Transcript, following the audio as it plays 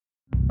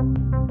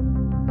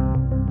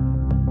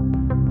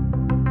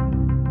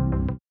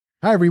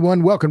Hi,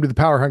 everyone. Welcome to the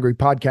Power Hungry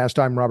Podcast.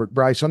 I'm Robert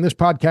Bryce. On this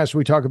podcast,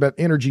 we talk about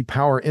energy,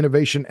 power,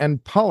 innovation,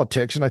 and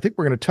politics. And I think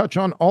we're going to touch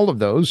on all of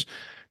those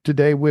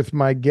today with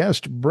my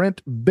guest,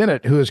 Brent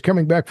Bennett, who is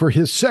coming back for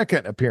his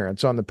second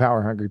appearance on the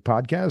Power Hungry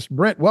Podcast.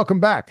 Brent, welcome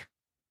back.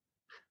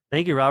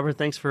 Thank you, Robert.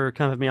 Thanks for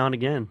having me on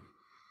again.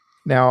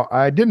 Now,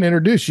 I didn't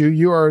introduce you.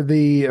 You are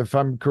the, if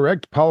I'm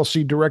correct,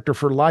 Policy Director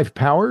for Life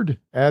Powered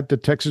at the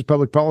Texas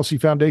Public Policy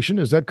Foundation.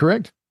 Is that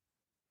correct?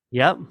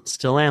 Yep,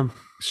 still am.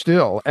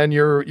 Still. And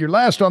your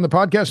last on the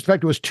podcast, in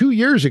fact, it was 2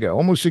 years ago,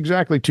 almost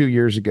exactly 2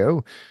 years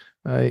ago,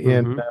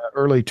 in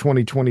early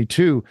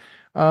 2022.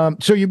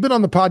 So you've been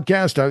on the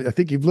podcast. I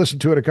think you've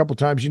listened to it a couple of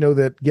times. You know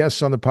that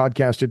guests on the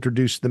podcast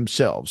introduce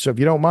themselves. So if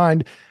you don't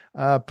mind,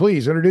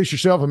 please introduce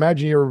yourself.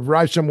 Imagine you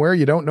arrive somewhere,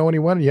 you don't know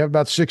anyone, and you have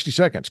about 60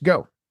 seconds.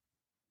 Go.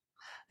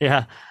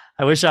 Yeah,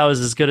 I wish I was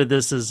as good at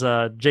this as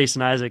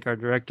Jason Isaac, our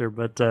director.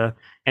 But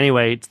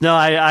anyway, no,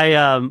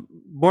 I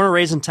born and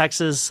raised in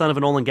Texas, son of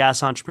an oil and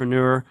gas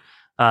entrepreneur.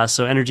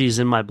 So energy is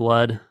in my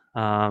blood.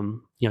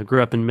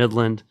 Grew up in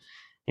Midland,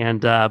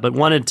 and but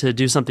wanted to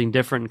do something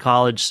different in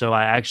college. So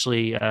I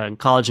actually in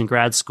college and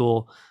grad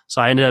school.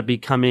 So I ended up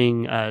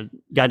getting a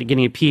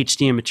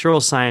PhD in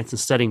material science and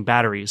studying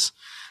batteries.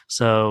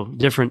 So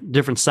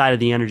different side of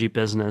the energy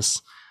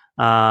business.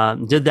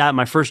 Did that.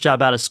 My first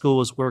job out of school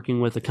was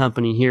working with a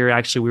company here.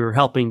 Actually, we were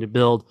helping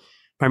to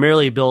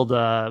primarily build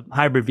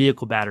hybrid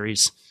vehicle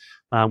batteries.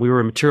 We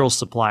were a materials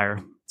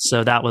supplier.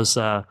 So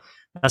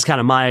that's kind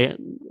of my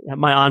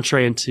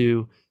entree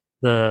into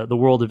the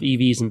world of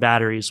EVs and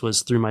batteries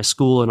was through my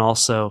school, and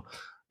also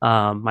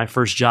my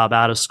first job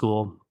out of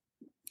school.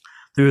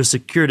 Through a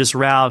circuitous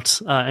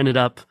route, ended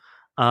up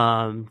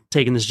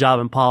taking this job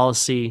in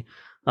policy,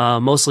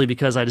 mostly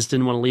because I just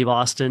didn't want to leave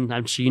Austin.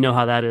 I'm sure you know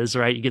how that is,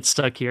 right? You get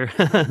stuck here.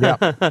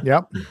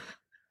 Yep.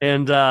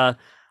 And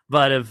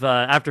but if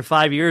after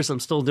 5 years, I'm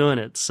still doing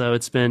it. So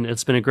it's been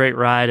a great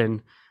ride,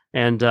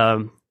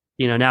 and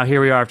now here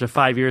we are after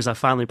 5 years. I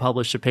finally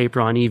published a paper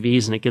on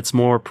EVs, and it gets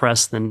more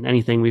press than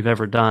anything we've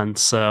ever done.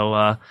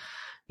 So,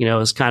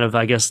 it's kind of,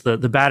 I guess,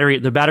 the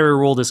battery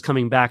world is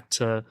coming back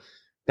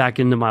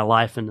into my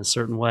life in a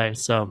certain way.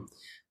 So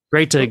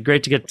great to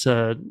get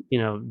to,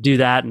 do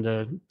that and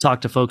to talk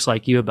to folks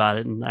like you about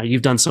it. And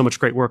you've done so much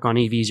great work on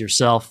EVs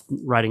yourself,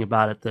 writing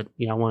about it, that,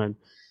 I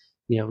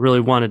really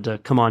wanted to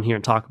come on here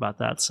and talk about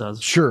that. So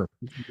sure,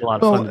 a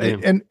lot of fun to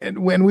do.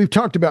 And when we've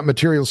talked about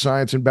material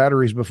science and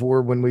batteries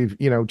before, when we've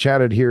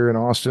chatted here in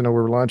Austin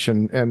over lunch,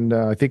 and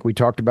I think we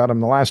talked about them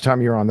the last time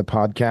you were on the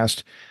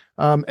podcast.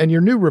 And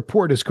your new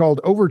report is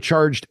called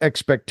 "Overcharged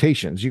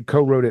Expectations." You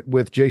co-wrote it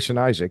with Jason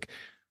Isaac.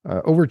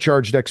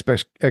 Overcharged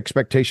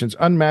expectations,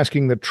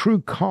 unmasking the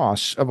true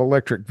costs of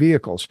electric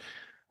vehicles.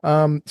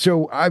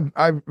 So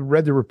I've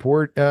read the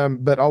report,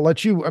 but I'll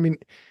let you. I mean,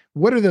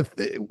 what are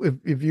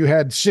if you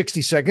had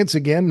 60 seconds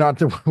again? Not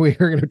that we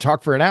are going to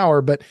talk for an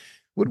hour, but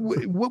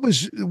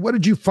what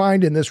did you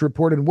find in this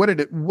report, and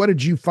what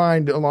did you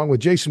find along with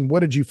Jason? What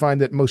did you find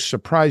that most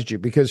surprised you?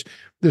 Because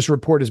this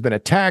report has been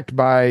attacked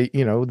by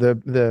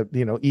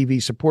the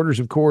EV supporters,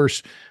 of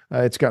course.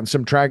 It's gotten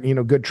some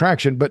good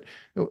traction, but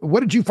what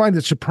did you find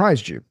that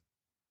surprised you?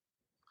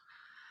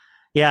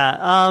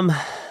 Yeah,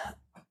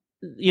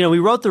 we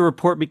wrote the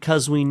report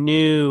because we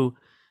knew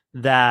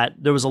that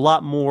there was a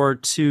lot more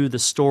to the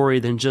story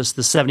than just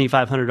the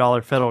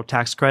 $7,500 federal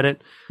tax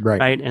credit,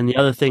 right? And the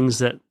other things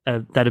that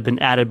have been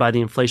added by the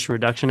Inflation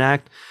Reduction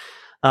Act.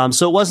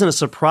 So it wasn't a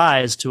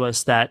surprise to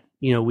us that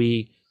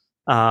we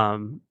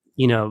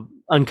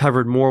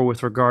uncovered more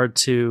with regard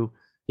to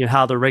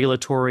how the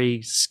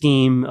regulatory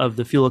scheme of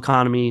the fuel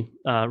economy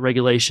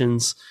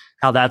regulations,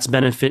 how that's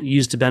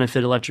used to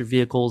benefit electric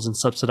vehicles and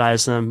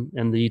subsidize them,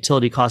 and the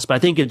utility costs. But I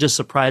think it just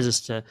surprised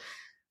us to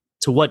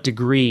what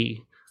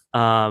degree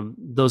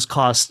those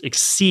costs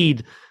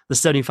exceed the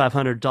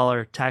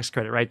 $7,500 tax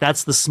credit, right?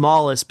 That's the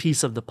smallest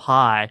piece of the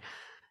pie,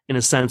 in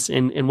a sense,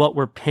 in what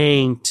we're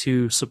paying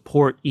to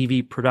support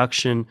EV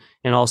production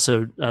and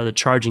also the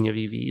charging of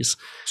EVs.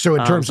 So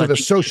in terms of the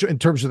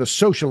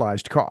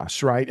socialized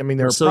costs, right? I mean,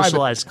 there are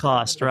socialized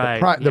costs,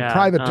 right?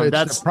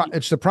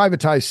 It's the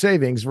privatized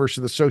savings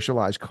versus the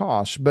socialized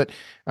costs. But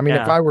I mean,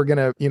 if I were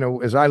going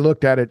to, as I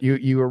looked at it,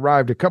 you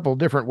arrived a couple of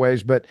different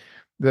ways, but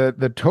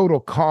the total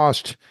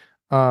cost.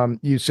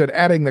 You said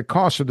adding the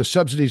cost of the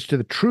subsidies to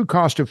the true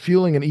cost of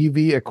fueling an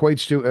EV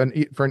equates to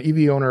for an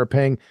EV owner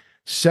paying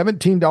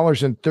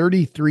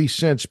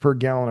 $17.33 per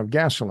gallon of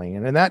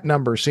gasoline. And that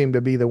number seemed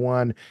to be the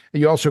one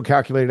you also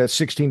calculated at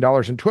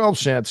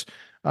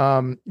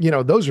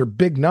 $16.12. Those are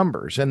big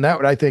numbers. And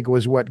that I think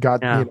was what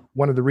got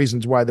one of the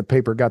reasons why the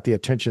paper got the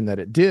attention that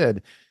it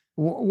did.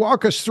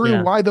 Walk us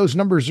through why those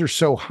numbers are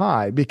so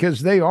high,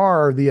 because they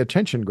are the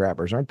attention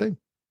grabbers, aren't they?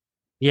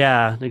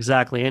 Yeah,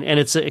 exactly. And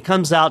it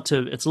comes out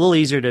to, it's a little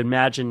easier to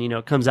imagine,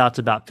 it comes out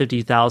to about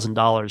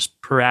 $50,000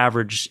 per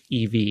average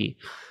EV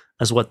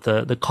as what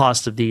the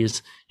cost of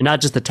these, and not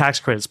just the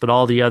tax credits, but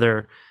all the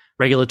other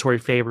regulatory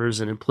favors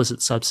and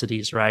implicit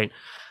subsidies, right?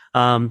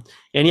 And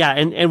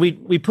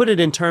we put it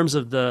in terms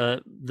of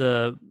the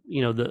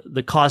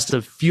the cost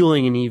of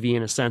fueling an EV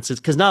in a sense. It's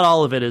because not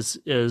all of it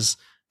is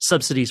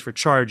subsidies for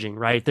charging,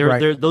 right?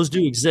 Those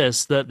do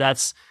exist.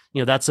 That's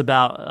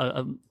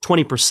about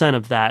 20%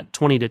 of that,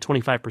 20 to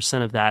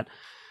 25% of that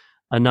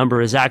a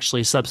number is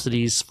actually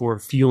subsidies for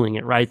fueling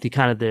it, right?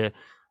 The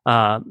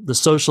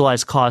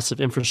socialized costs of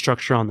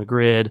infrastructure on the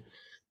grid,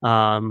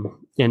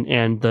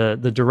 and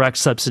the direct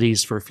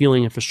subsidies for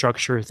fueling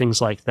infrastructure, things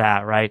like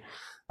that, right?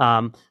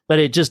 But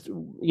it just,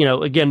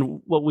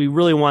 again, what we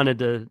really wanted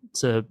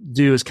to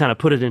do is kind of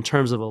put it in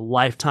terms of a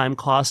lifetime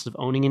cost of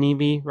owning an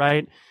EV,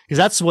 right? Because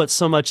that's what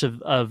so much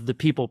of the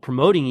people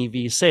promoting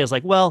EVs say is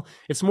like, well,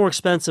 it's more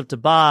expensive to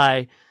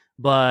buy,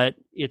 but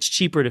it's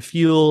cheaper to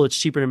fuel, it's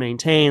cheaper to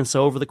maintain.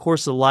 So over the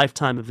course of the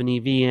lifetime of an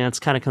EV, and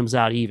it kind of comes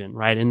out even,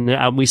 right?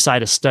 And we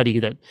cite a study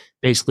that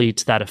basically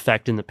to that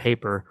effect in the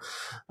paper.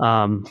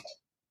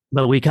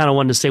 But we kind of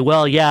wanted to say,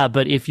 well, yeah,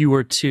 but if you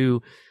were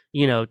to,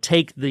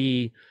 take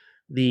the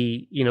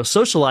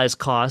socialized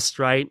cost,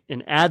 right,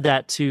 and add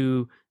that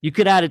to, you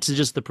could add it to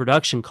just the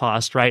production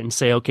cost, right, and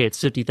say, okay,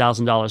 it's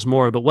 $50,000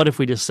 more. But what if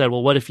we just said,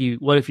 well, what if you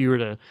were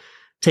to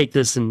take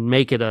this and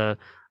make it a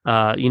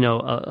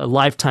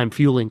lifetime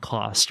fueling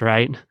cost,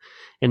 right?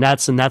 And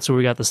that's where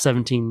we got the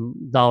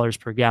 $17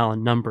 per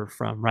gallon number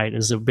from, right?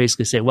 Is to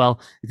basically say, well,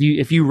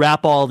 if you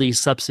wrap all these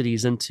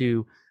subsidies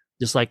into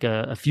just like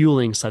a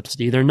fueling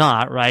subsidy, they're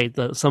not, right?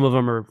 Some of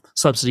them are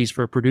subsidies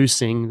for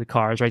producing the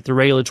cars, right? The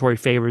regulatory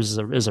favors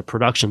is a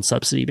production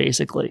subsidy,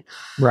 basically,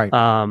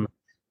 right?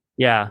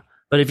 Yeah.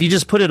 But if you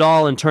just put it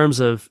all in terms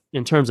of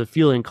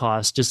fueling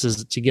costs, just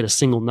as to get a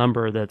single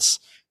number that's,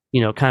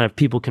 kind of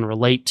people can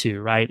relate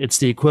to, right? It's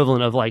the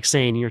equivalent of like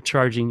saying you're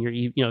charging your,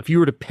 if you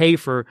were to pay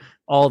for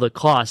all the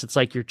costs, it's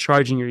like you're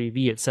charging your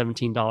EV at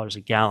 $17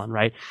 a gallon,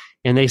 right?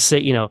 And they say,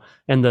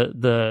 and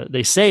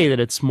they say that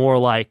it's more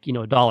like,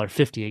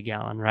 $1.50 a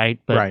gallon, right?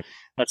 But right.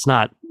 That's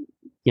not,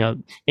 A,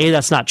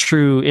 that's not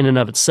true in and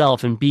of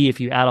itself. And B,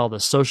 if you add all the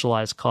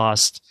socialized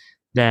costs,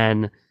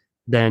 then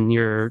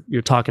you're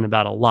talking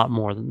about a lot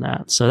more than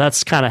that. So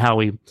that's kind of how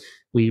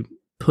we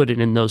put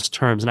it in those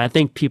terms. And I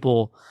think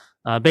people,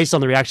 based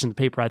on the reaction to the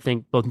paper, I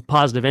think both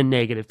positive and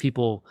negative,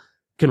 people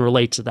can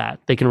relate to that.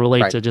 They can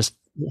relate to just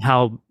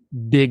how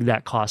big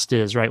that cost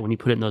is, right, when you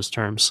put it in those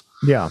terms.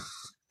 Yeah.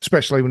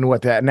 Especially when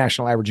what that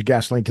national average of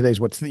gasoline today is,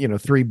 what's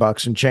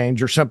 $3 and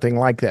change or something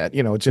like that.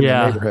 It's in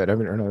the neighborhood. I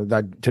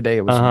mean, today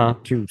it was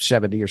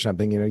 $2.70 or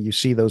something. You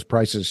see those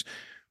prices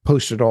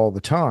posted all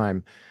the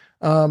time.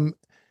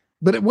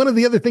 But one of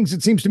the other things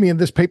that seems to me, and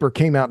this paper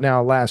came out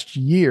now last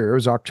year, it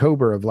was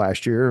October of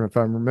last year, if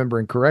I'm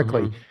remembering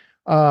correctly.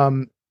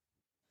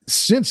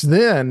 Since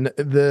then,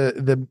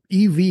 the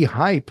EV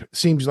hype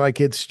seems like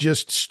it's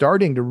just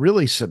starting to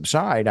really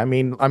subside. I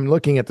mean, I'm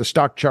looking at the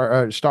stock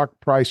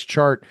price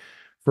chart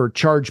for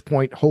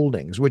ChargePoint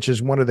Holdings, which is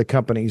one of the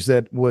companies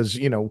that was,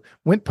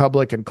 went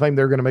public and claimed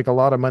they're going to make a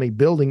lot of money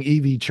building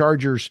EV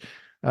chargers.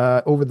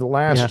 Over the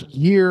last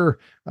year,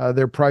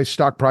 their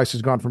stock price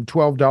has gone from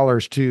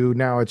 $12 to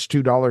now it's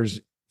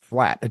 $2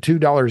 flat,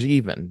 $2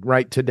 even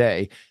right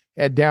today,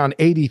 at down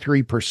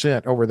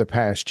 83% over the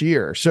past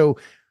year. So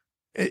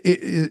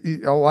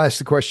I'll ask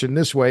the question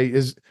this way: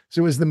 is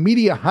the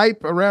media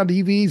hype around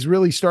EVs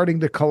really starting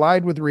to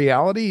collide with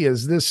reality?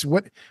 Is this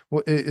what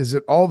is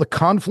it? All the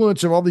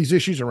confluence of all these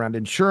issues around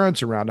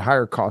insurance, around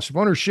higher cost of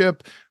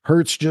ownership.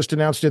 Hertz just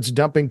announced it's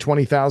dumping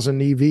 20,000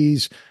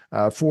 EVs.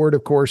 Ford,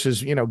 of course,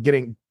 is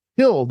getting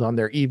killed on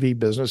their EV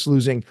business,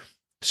 losing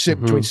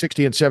between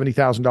 $60,000 and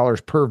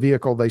 $70,000 per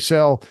vehicle they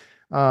sell.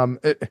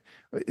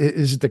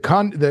 Is it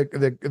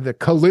the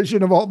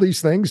collision of all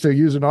these things, to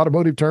use an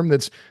automotive term,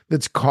 that's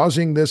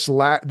causing this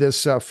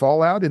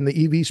fallout in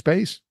the EV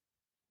space?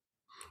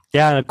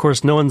 Yeah, and of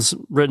course, no one's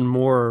written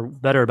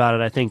better about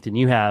it, I think, than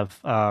you have.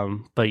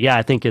 But yeah,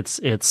 I think it's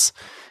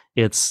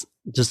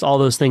just all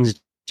those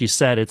things you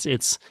said.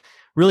 It's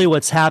really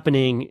what's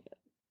happening.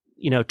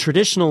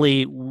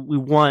 Traditionally, we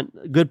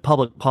want good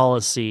public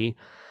policy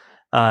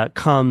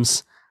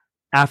comes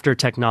after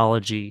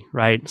technology,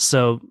 right?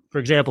 So, for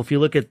example, if you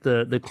look at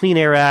the Clean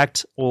Air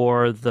Act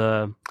or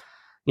the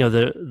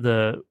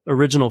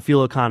original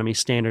fuel economy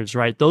standards,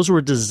 right? Those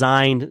were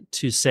designed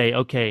to say,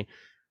 okay,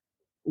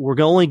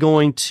 we're only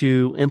going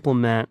to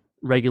implement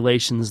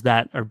regulations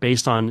that are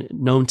based on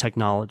known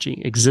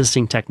technology,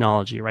 existing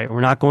technology, right? We're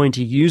not going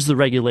to use the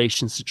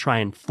regulations to try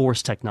and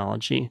force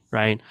technology,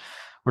 right?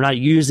 We're not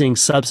using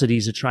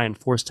subsidies to try and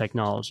force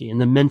technology.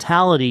 And the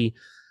mentality,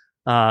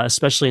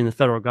 especially in the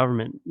federal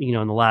government,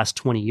 in the last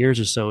 20 years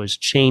or so, has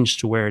changed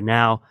to where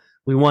now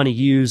we want to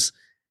use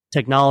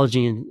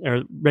technology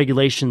or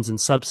regulations and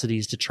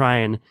subsidies to try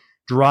and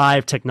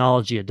drive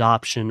technology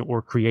adoption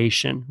or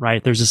creation,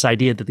 right? There's this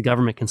idea that the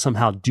government can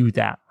somehow do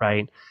that,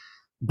 right?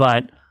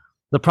 But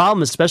the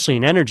problem, especially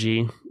in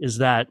energy, is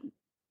that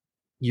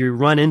you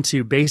run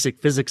into basic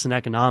physics and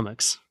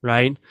economics,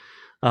 right?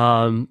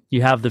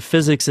 You have the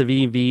physics of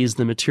EVs,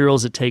 the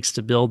materials it takes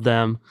to build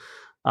them.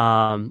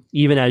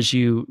 Even as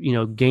you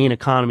gain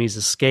economies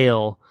of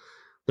scale,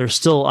 there's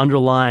still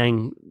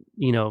underlying,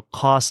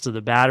 cost of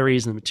the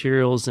batteries and the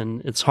materials,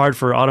 and it's hard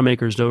for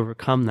automakers to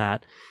overcome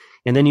that.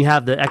 And then you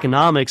have the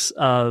economics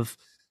of,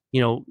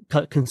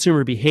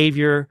 consumer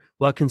behavior,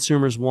 what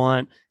consumers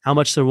want, how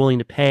much they're willing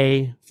to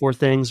pay for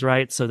things,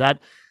 right? So that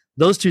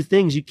those two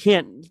things,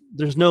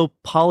 there's no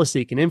policy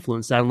that can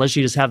influence that unless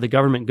you just have the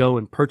government go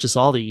and purchase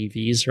all the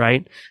EVs,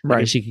 right? I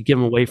guess you could give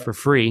them away for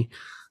free.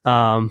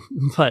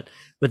 But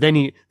then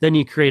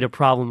you create a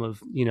problem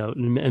of,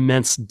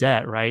 immense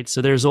debt, right?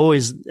 So there's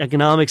always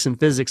economics and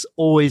physics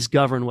always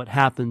govern what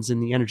happens in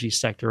the energy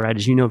sector, right?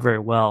 As you know very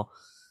well.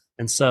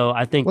 And so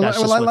I think that's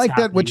just I like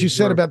that what you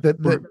said about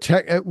the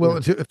tech.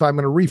 If I'm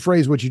going to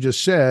rephrase what you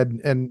just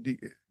said, and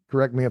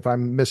correct me if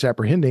I'm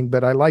misapprehending,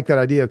 but I like that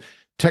idea of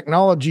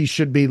technology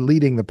should be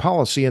leading the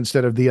policy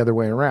instead of the other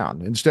way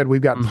around. Instead,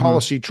 we've got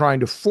policy trying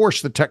to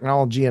force the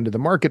technology into the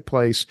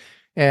marketplace.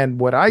 And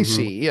what I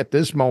see at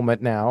this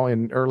moment now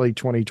in early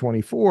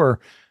 2024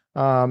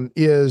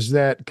 is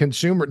that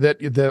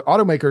the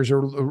automakers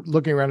are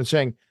looking around and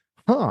saying,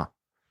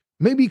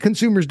 maybe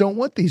consumers don't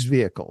want these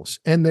vehicles.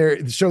 And they're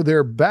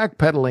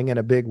backpedaling in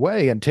a big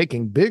way and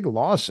taking big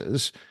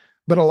losses.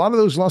 But a lot of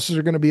those losses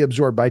are going to be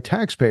absorbed by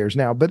taxpayers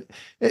now. But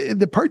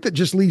the part that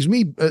just leaves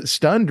me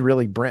stunned,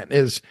 really, Brent,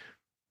 is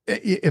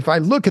if I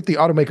look at the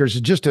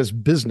automakers just as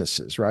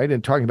businesses, right,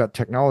 and talking about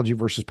technology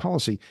versus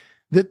policy,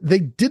 that they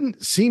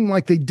didn't seem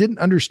like they didn't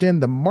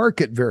understand the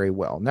market very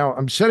well. Now,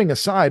 I'm setting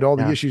aside all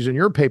the issues in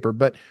your paper,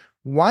 but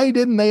why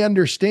didn't they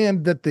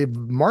understand that the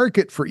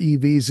market for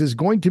EVs is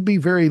going to be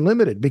very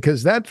limited?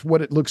 Because that's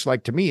what it looks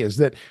like to me, is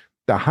that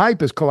the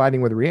hype is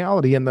colliding with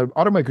reality, and the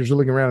automakers are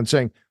looking around and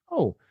saying,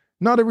 oh,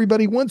 not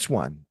everybody wants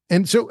one.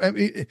 And so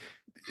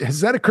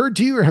has that occurred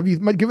to you, or have you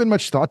given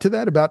much thought to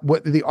that, about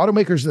what the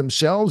automakers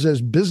themselves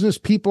as business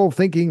people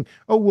thinking,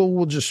 oh, well,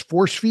 we'll just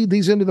force feed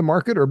these into the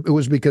market, or it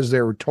was because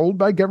they were told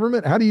by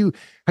government? How do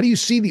you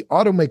see the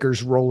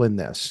automakers' role in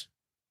this?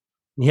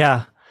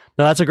 Yeah,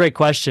 no, that's a great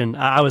question.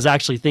 I was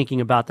actually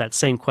thinking about that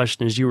same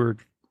question as you were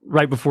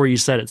right before you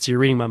said it. So you're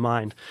reading my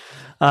mind.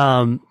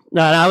 I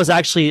was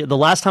actually, the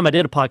last time I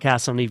did a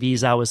podcast on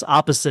EVs, I was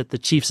opposite the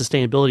chief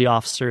sustainability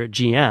officer at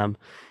GM.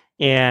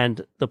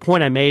 And the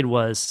point I made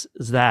was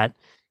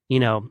exactly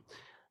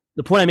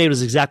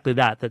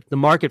that the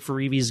market for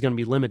EVs is going to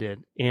be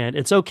limited. And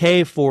it's okay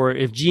if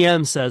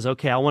GM says,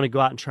 okay, I want to go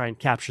out and try and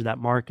capture that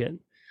market.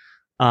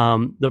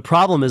 The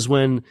problem is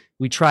when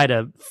we try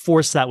to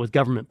force that with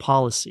government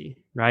policy,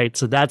 right?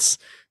 So that's,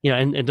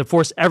 and to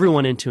force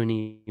everyone into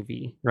an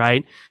EV,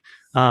 right?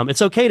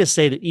 It's okay to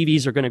say that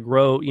EVs are going to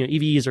grow,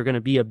 EVs are going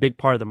to be a big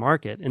part of the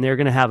market, and they're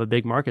going to have a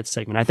big market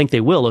segment. I think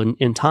they will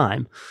in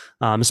time,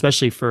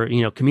 especially for,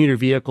 commuter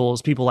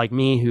vehicles, people like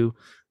me who,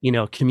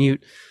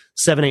 commute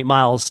 7-8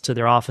 miles to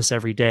their office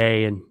every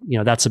day. And,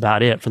 that's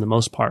about it for the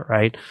most part.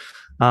 Right.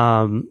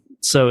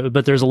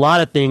 But there's a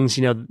lot of things,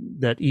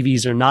 that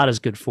EVs are not as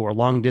good for: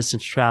 long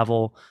distance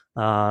travel,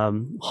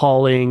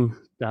 hauling,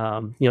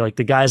 like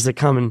the guys that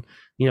come and,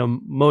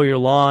 mow your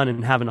lawn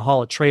and having to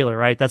haul a trailer,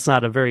 right? That's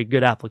not a very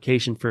good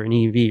application for an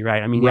EV,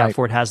 right? I mean, yeah,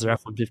 Ford has their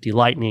F-150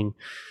 Lightning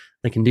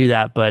that can do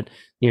that, but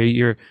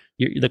the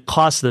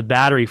cost of the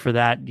battery for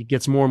that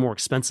gets more and more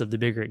expensive the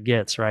bigger it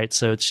gets, right?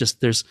 So it's just,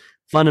 there's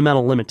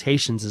fundamental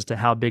limitations as to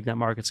how big that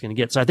market's going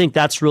to get. So I think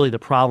that's really the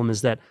problem,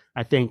 is that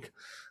I think,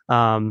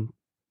 the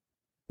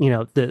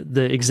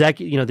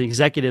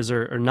executives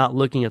are not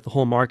looking at the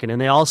whole market,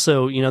 and they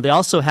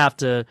also have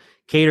to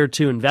cater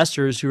to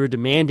investors who are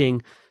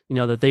demanding,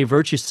 that they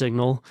virtue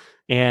signal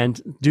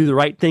and do the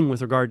right thing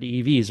with regard to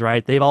EVs,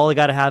 right? They've all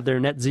got to have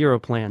their net zero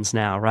plans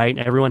now, right?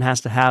 Everyone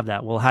has to have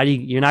that. Well,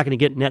 you're not going to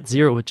get net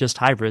zero with just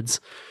hybrids,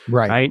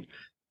 right?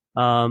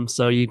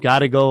 So you got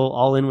to go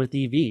all in with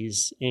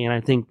EVs. And I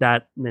think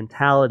that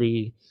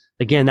mentality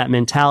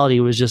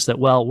was just that,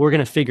 well, we're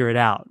going to figure it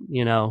out,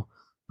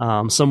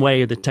 some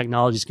way the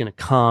technology is going to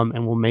come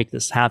and we'll make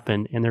this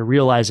happen. And they're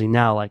realizing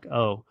now, like,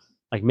 oh,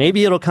 like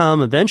maybe it'll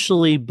come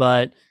eventually,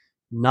 but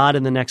not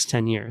in the next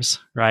 10 years.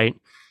 Right.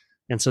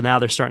 And so now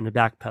they're starting to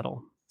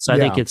backpedal. So I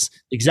think it's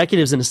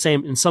executives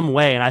in some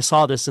way. And I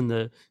saw this in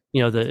the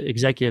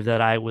executive that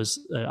I was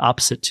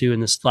opposite to in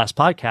this last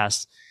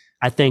podcast.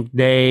 I think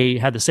they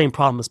had the same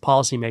problem as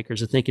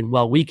policymakers of thinking,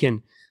 well, we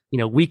can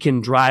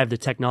drive the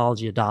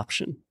technology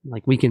adoption.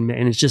 Like we can,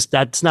 and it's just,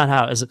 that's not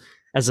how, as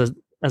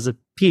a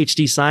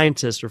PhD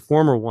scientist, or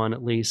former one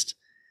at least,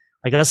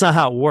 like that's not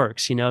how it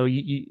works.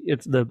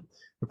 It's the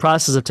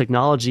process of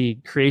technology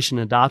creation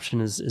and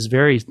adoption is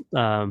very,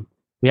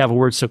 we have a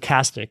word,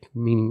 stochastic,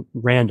 meaning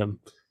random.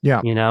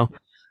 Yeah.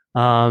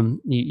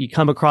 You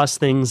come across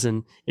things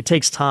and it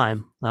takes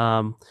time.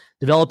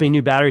 Developing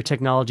new battery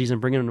technologies and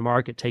bringing them to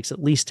market takes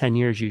at least 10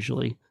 years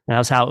usually. And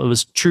that's how it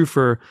was true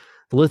for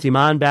the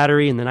lithium-ion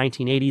battery in the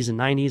 1980s and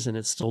 90s, and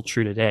it's still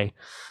true today.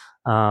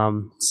 I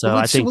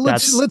think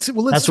that's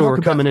what we're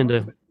coming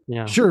into.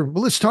 Yeah. Sure.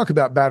 Well, let's talk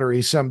about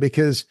batteries some,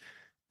 because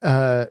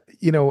I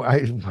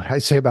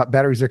say about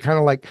batteries, they're kind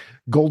of like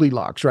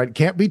Goldilocks, right?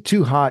 Can't be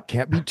too hot,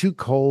 can't be too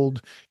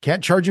cold,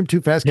 can't charge them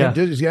too fast.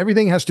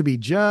 Everything has to be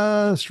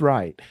just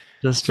right.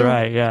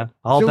 Right. Yeah.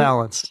 All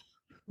balanced.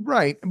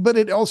 Right. But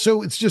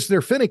it's just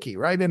they're finicky,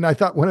 right? And I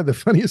thought one of the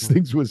funniest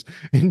things was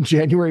in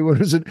January, when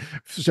was it,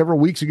 several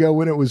weeks ago,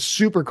 when it was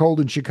super cold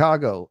in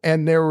Chicago.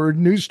 And there were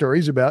news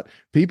stories about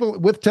people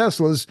with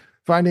Teslas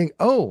finding,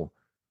 oh,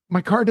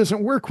 my car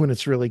doesn't work when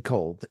it's really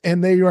cold,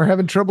 and they are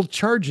having trouble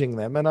charging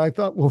them. And I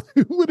thought, well,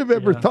 who would have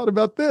ever thought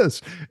about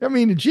this? I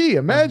mean, gee,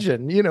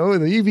 imagine,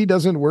 the EV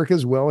doesn't work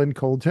as well in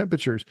cold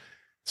temperatures.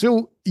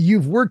 So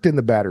you've worked in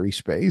the battery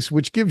space,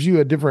 which gives you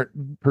a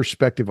different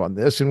perspective on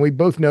this. And we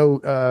both know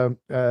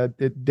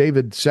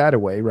David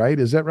Sadoway, right?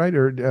 Is that right?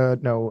 Or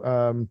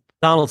no?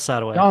 Donald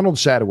Sadoway. Donald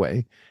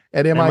Sadoway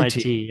at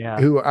MIT, yeah.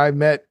 who I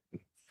met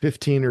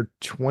 15 or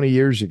 20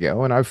 years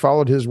ago, and I've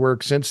followed his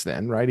work since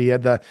then, right? He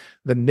had the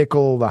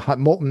nickel, the hot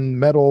molten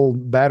metal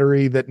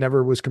battery that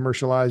never was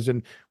commercialized.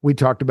 And we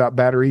talked about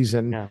batteries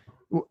and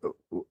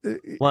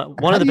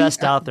one of the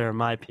best out there, in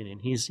my opinion.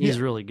 He's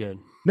really good.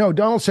 No,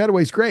 Donald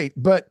Sadoway's great,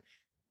 but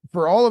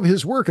for all of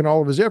his work and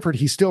all of his effort,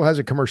 he still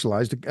hasn't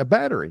commercialized a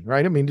battery,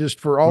 right? I mean, just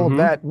for all of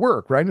that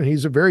work, right? And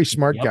he's a very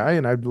smart guy,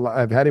 and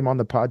I've had him on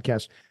the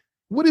podcast.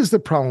 What is the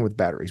problem with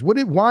batteries?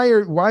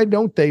 Why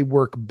don't they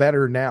work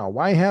better now?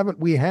 Why haven't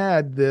we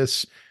had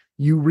this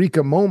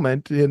eureka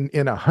moment in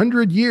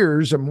 100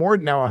 years, or more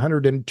now,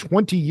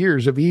 120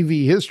 years of EV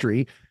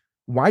history?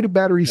 Why do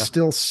batteries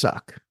still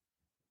suck?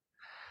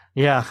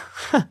 Yeah.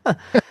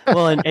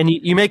 Well, and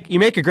you make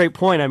a great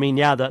point. I mean,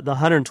 the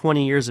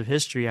 120 years of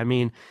history. I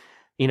mean,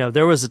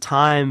 there was a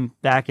time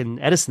back in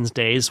Edison's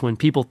days when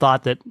people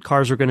thought that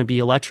cars were going to be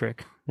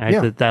electric, right?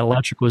 Yeah. That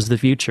electric was the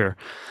future.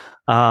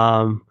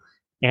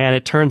 And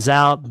it turns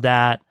out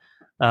that,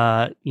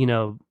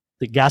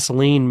 the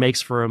gasoline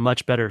makes for a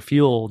much better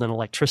fuel than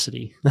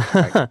electricity.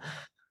 Right.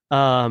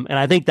 And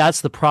I think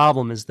that's the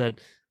problem, is that,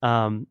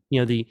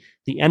 the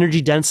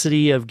energy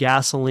density of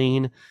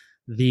gasoline,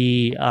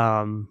 the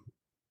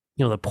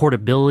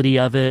portability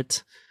of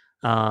it,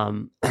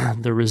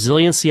 the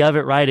resiliency of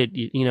it, right?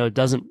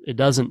 It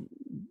doesn't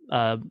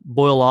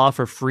boil off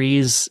or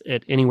freeze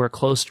at anywhere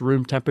close to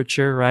room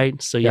temperature,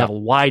 right? So you have a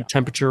wide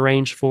temperature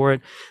range for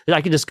it.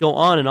 I could just go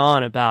on and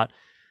on about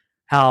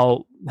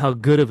how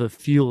good of a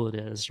fuel it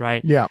is,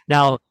 right? Yeah.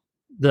 Now,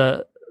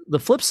 the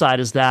flip side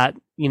is that,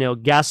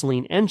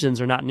 gasoline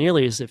engines are not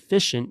nearly as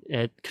efficient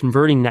at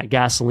converting that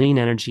gasoline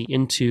energy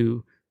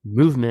into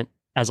movement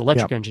as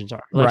electric engines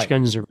are. Electric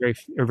engines are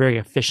very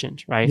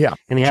efficient, right? Yeah.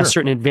 And they have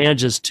certain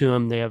advantages to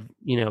them. They have,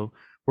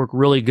 work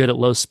really good at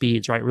low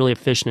speeds, right? Really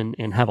efficient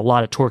and have a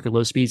lot of torque at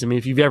low speeds. I mean,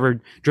 if you've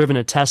ever driven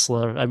a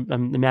Tesla, I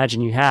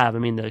imagine you have. I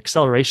mean, the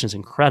acceleration is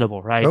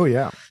incredible, right? Oh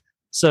yeah.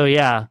 So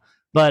yeah,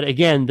 but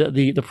again,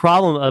 the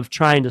problem of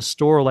trying to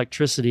store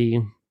electricity,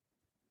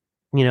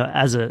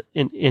 as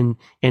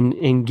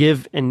and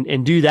give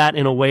and do that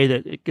in a way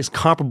that is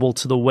comparable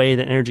to the way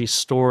that energy is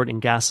stored in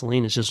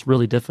gasoline is just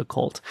really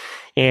difficult.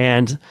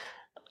 And,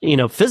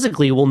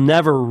 physically we'll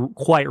never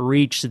quite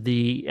reach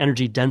the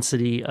energy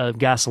density of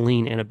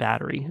gasoline in a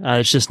battery.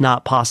 It's just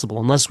not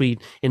possible unless we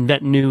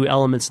invent new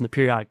elements in the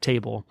periodic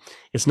table.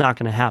 It's not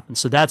going to happen.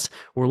 So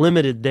we're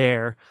limited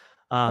there.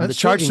 The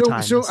charging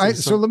time. So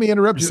let me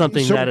interrupt you.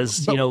 Something that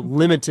is,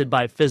 limited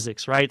by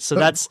physics, right? So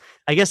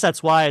I guess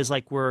that's why is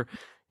like we're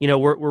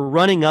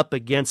running up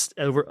against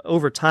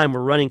over time.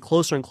 We're running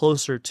closer and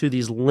closer to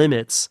these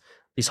limits,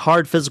 these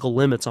hard physical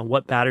limits on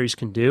what batteries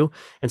can do.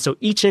 And so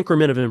each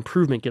increment of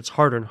improvement gets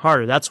harder and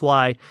harder. That's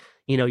why,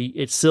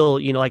 it's still,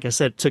 like I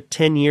said, it took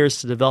 10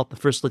 years to develop the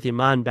first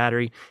lithium-ion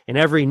battery, and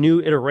every new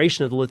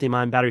iteration of the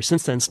lithium-ion battery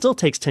since then still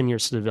takes 10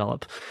 years to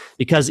develop,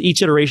 because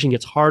each iteration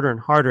gets harder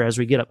and harder as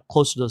we get up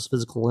closer to those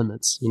physical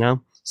limits,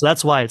 So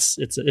that's why it's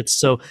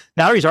so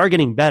batteries are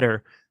getting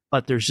better,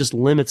 but there's just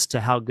limits to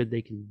how good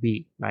they can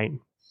be, right?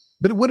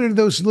 But what are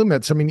those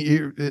limits? I mean,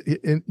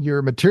 you're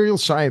a material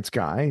science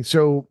guy.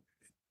 So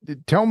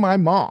tell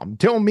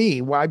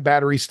me why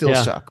batteries still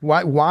suck.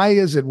 Why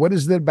is it? What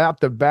is it about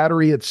the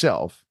battery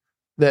itself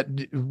that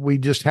we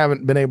just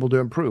haven't been able to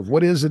improve?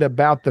 What is it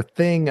about the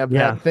thing of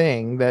that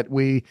thing that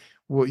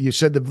you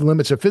said the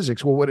limits of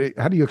physics? Well,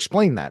 how do you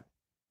explain that?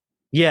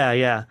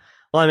 Yeah.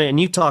 Well, I mean, and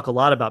you talk a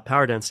lot about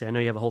power density. I know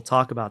you have a whole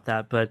talk about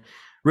that, but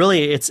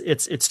really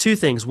it's two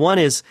things. One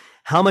is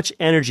how much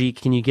energy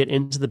can you get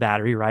into the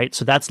battery, right?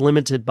 So that's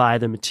limited by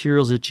the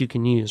materials that you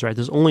can use, right?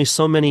 There's only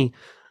so many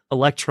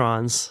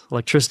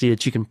electricity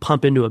that you can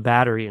pump into a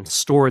battery and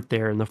store it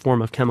there in the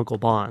form of chemical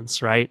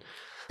bonds, right?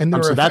 And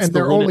there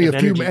are only a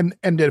few,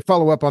 and to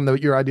follow up on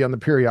your idea on the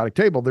periodic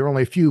table, there are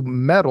only a few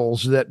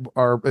metals that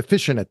are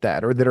efficient at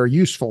that, or that are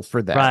useful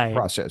for that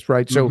process,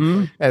 right?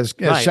 So as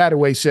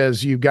Sadoway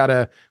says, you've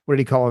got what did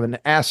he call it, an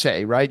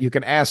assay, right? You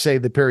can assay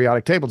the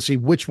periodic table to see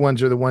which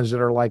ones are the ones that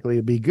are likely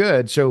to be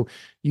good. So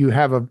you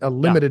have a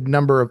limited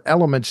number of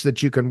elements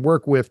that you can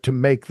work with to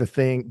make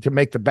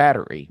the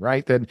battery,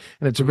 right? And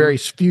it's a very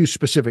few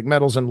specific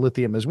metals, and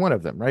lithium is one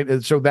of them, right?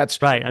 And so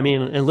that's right. I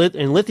mean, and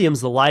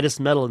lithium's the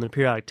lightest metal in the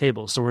periodic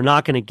table, so we're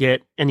not going to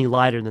get any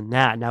lighter than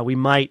that. Now we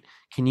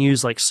can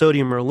use like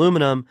sodium or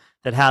aluminum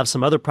that have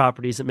some other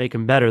properties that make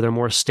them better. They're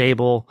more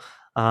stable.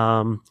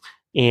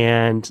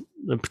 and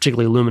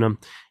particularly aluminum,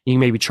 you can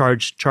maybe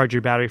charge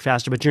your battery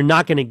faster, but you're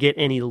not going to get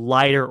any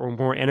lighter or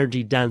more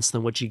energy dense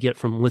than what you get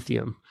from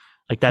lithium.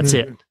 Like that's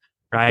it,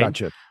 right?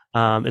 Gotcha.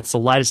 It's the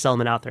lightest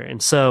element out there,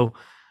 and so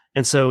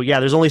yeah,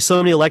 there's only so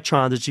many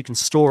electrons that you can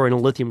store in a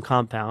lithium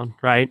compound,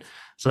 right?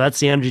 So that's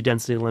the energy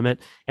density limit,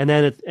 and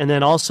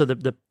then also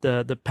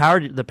the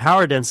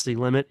power density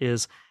limit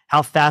is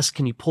how fast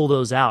can you pull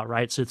those out,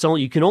 right? So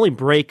you can only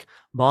break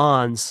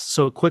bonds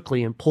so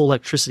quickly and pull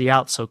electricity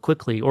out so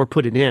quickly, or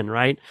put it in,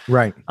 right?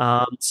 Right.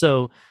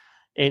 So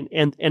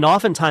and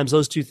oftentimes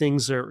those two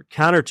things are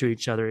counter to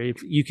each other.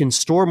 If you can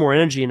store more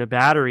energy in a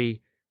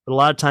battery, but a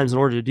lot of times in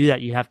order to do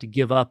that, you have to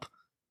give up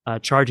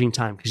charging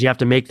time, because you have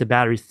to make the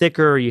battery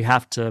thicker. You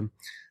have to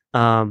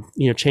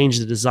change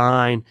the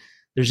design.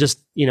 There's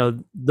just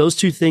those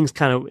two things,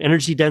 kind of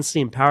energy density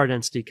and power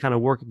density, kind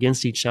of work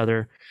against each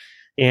other.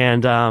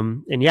 And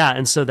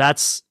so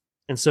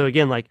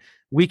again, like,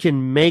 we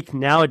can make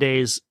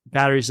nowadays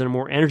batteries that are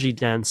more energy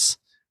dense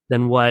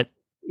than what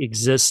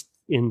exists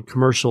in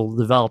commercial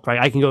developed, right?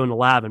 I can go in the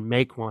lab and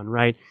make one,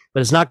 right?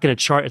 But it's not going to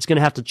charge. It's going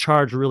to have to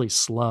charge really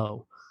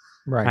slow,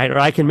 right? Or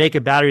I can make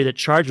a battery that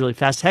charges really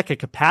fast. Heck, a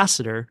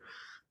capacitor,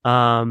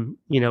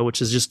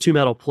 which is just two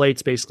metal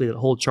plates basically that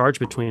hold charge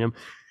between them.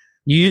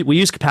 We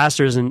use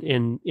capacitors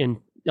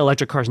in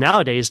electric cars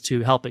nowadays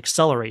to help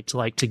accelerate,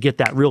 to get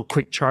that real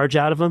quick charge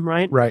out of them,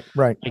 right? Right.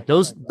 Like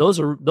those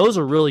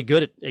are really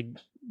good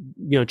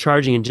at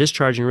charging and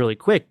discharging really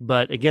quick,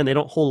 but again, they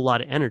don't hold a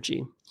lot of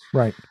energy.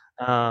 Right.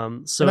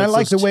 So I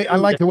like the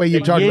way you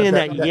talk about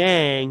that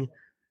yang,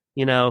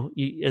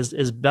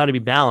 is about to be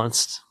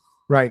balanced.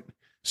 Right.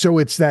 So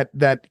it's I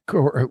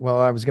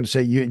was going to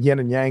say yin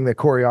and yang, the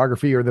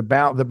choreography, or the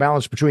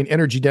balance between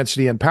energy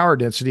density and power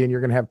density, and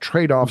you're going to have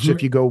trade-offs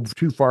if you go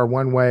too far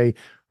one way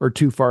or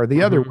too far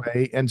the other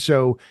way. And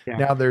so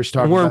now there's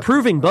talk. We're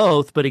improving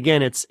both, but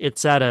again, it's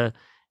at a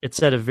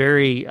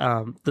very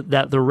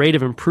that the rate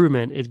of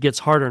improvement, it gets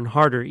harder and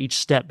harder each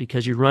step,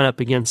 because you run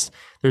up against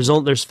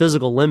there's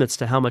physical limits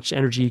to how much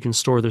energy you can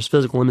store. There's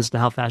physical limits to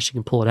how fast you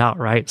can pull it out,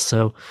 right?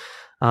 So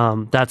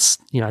that's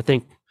I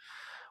think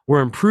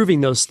we're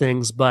improving those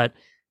things, but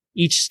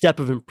each step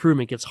of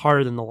improvement gets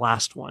harder than the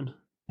last one,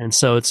 and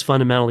so it's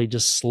fundamentally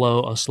just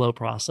a slow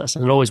process,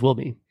 and it always will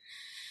be.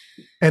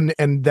 And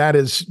that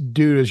is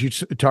due, as you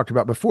talked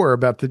about before,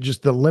 about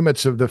the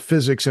limits of the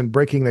physics and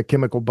breaking the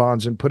chemical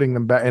bonds and putting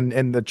them back,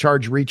 and the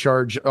charge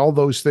recharge, all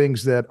those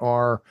things that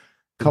are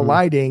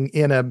colliding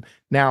in a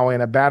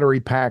battery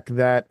pack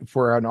that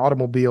for an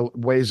automobile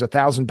weighs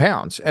 1,000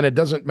 pounds, and it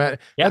doesn't matter.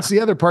 Yeah. That's the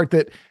other part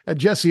that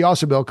Jesse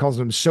Ausubel calls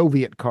them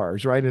Soviet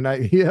cars, right? And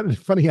he had a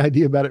funny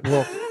idea about it.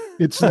 Well,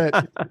 it's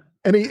that,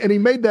 and he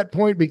made that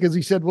point because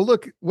he said, well,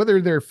 look, whether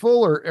they're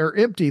full or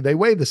empty, they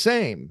weigh the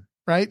same.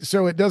 Right.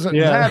 So it doesn't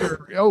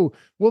matter. Oh,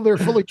 well, they're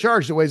fully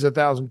charged. It weighs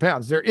 1,000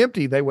 pounds. They're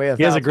empty. They weigh 1,000 pounds.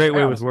 He has a great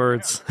way with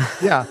words.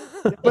 Yeah.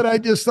 But I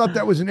just thought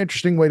that was an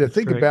interesting way to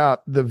think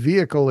about the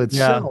vehicle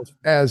itself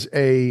as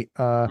a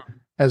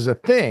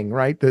thing,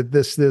 right?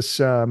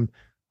 That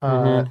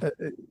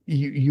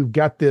you've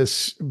got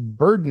this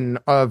burden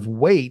of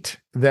weight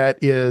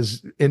that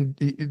is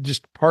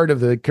just part of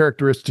the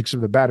characteristics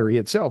of the battery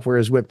itself.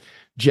 Whereas with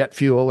jet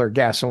fuel or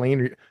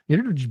gasoline,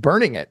 you're just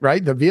burning it,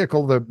 right? The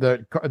vehicle,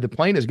 the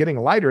plane is getting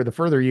lighter the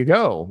further you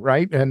go,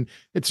 right? And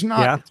it's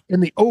not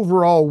in the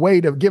overall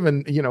weight of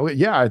given,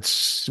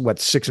 it's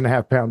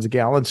 6.5 pounds a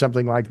gallon,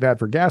 something like that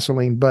for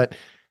gasoline, but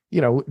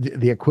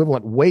the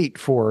equivalent weight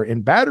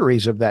in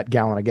batteries of that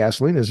gallon of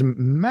gasoline is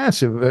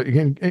massive.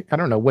 I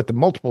don't know what the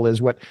multiple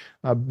is, what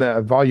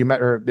volume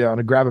or on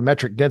a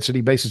gravimetric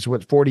density basis,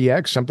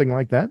 40x, something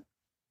like that.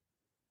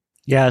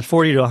 Yeah,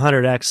 40 to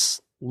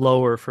 100x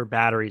lower for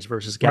batteries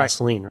versus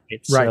gasoline,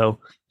 right? So,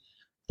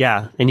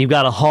 yeah, and you've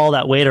got to haul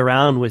that weight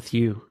around with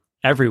you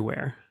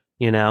everywhere,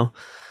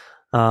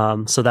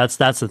 So that's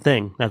the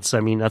thing. That's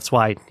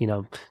why,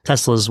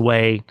 Teslas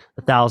weigh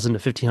 1,000 to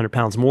 1,500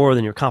 pounds more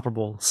than your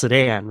comparable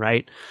sedan,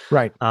 right?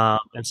 Right.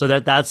 And so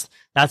that's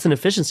an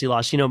efficiency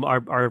loss.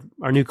 Our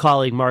new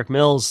colleague, Mark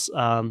Mills,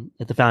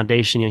 at the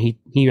foundation,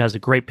 he has a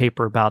great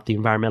paper about the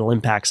environmental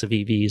impacts of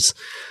EVs,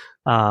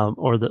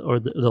 or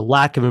the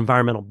lack of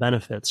environmental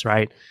benefits,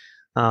 right?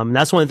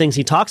 That's one of the things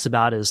he talks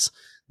about is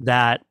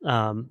that,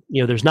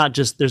 there's not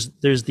just,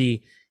 there's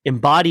the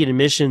embodied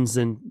emissions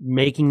in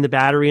making the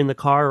battery in the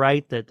car,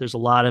 right? That there's a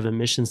lot of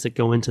emissions that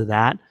go into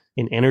that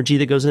and energy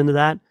that goes into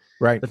that.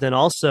 Right. But then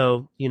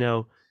also,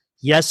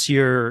 yes,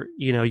 you're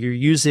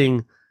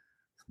using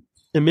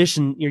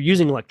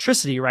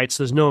electricity, right?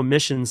 So there's no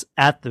emissions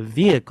at the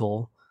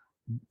vehicle,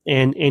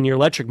 and your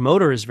electric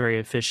motor is very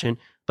efficient,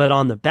 but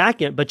on the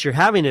back end, but you're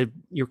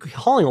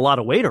hauling a lot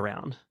of weight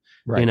around,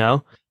 right.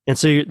 And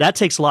so that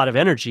takes a lot of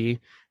energy.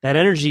 That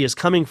energy is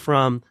coming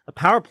from a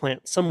power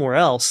plant somewhere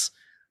else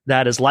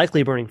that is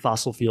likely burning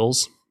fossil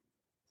fuels,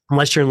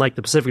 unless you're in like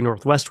the Pacific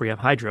Northwest where you have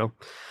hydro.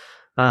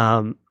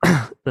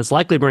 That's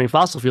likely burning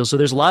fossil fuels. So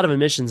there's a lot of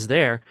emissions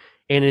there,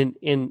 and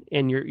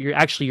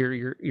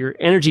your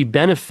energy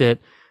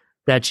benefit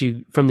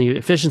from the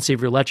efficiency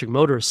of your electric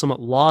motor is somewhat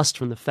lost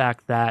from the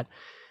fact that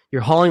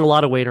you're hauling a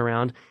lot of weight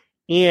around,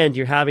 and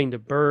you're having to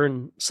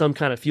burn some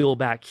kind of fuel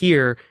back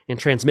here and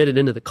transmit it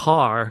into the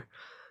car,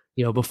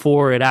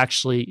 before you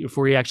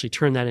actually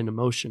turn that into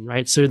motion,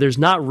 right? So there's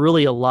not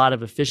really a lot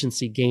of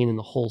efficiency gain in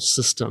the whole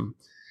system,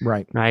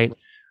 Right. right?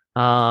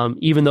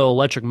 Even though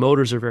electric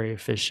motors are very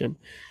efficient.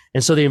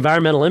 And so the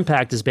environmental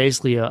impact is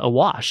basically a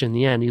wash in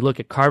the end. You look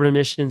at carbon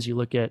emissions, you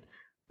look at,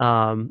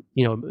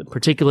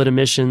 particulate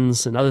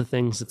emissions and other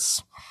things.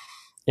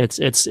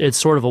 It's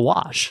sort of a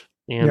wash.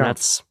 And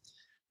that's,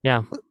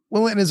 yeah.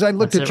 Well, and as I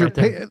looked at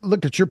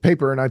your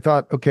paper, and I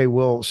thought, okay,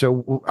 well,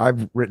 so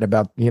I've written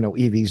about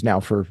EVs now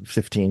for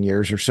 15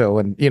 years or so,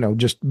 and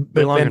just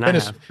been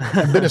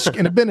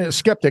a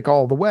skeptic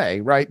all the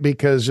way, right?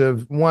 Because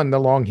of one, the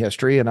long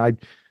history, and I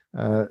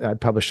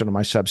published it on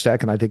my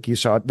Substack, and I think you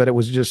saw it, but it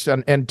was just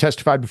and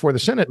testified before the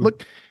Senate.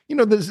 Look,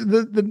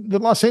 the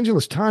Los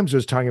Angeles Times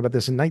was talking about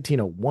this in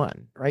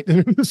 1901, right?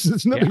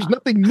 There's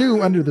nothing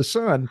new under the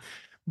sun.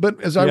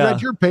 But as I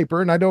read your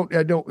paper, and I don't,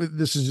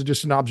 this is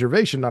just an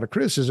observation, not a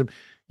criticism.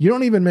 You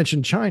don't even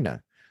mention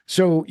China.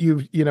 So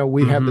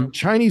we have the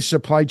Chinese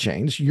supply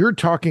chains. You're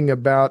talking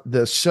about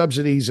the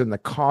subsidies and the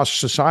costs,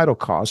 societal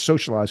costs,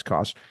 socialized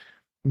costs.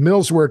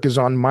 Mill's work is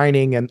on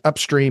mining and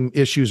upstream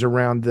issues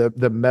around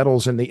the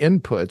metals and the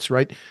inputs,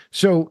 right?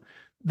 So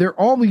there are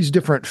all these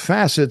different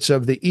facets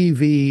of the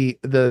EV,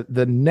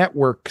 the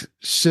network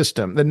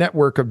system, the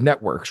network of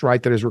networks,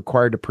 right, that is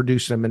required to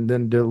produce them and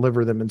then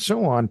deliver them and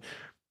so on.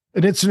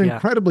 And it's an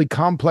incredibly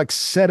complex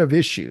set of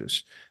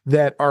issues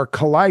that are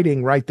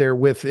colliding right there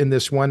in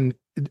this one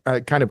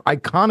kind of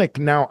iconic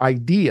now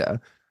idea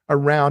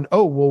around,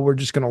 we're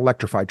just going to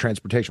electrify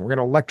transportation. We're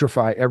going to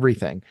electrify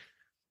everything.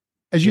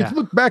 As you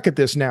look back at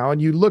this now and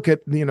you look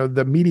at,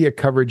 the media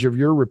coverage of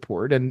your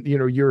report and,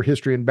 your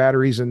history in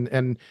batteries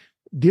and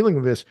dealing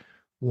with this,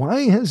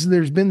 why has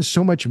there been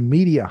so much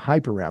media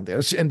hype around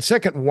this? And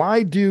second,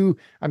 why do,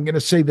 I'm going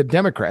to say, the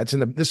Democrats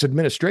and this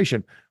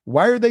administration,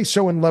 why are they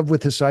so in love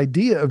with this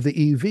idea of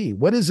the EV?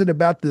 What is it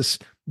about the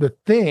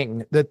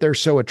thing that they're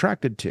so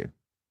attracted to?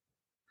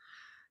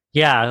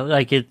 Yeah,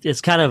 like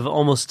it's kind of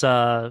almost,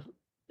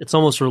 it's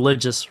almost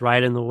religious,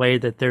 right? In the way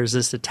that there's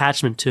this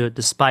attachment to it,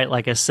 despite,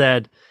 like I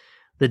said,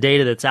 the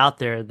data that's out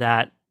there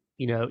that,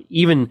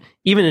 even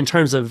in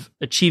terms of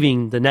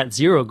achieving the net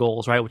zero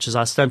goals, right, which is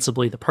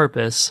ostensibly the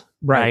purpose,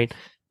 right,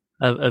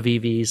 of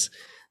EVs,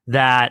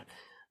 that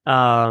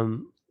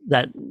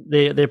that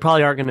they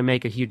probably aren't going to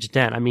make a huge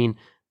dent. I mean,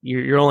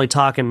 you're only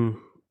talking,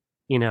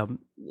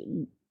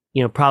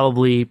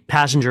 probably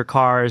passenger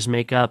cars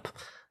make up,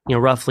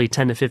 roughly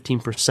 10 to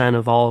 15%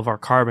 of all of our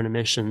carbon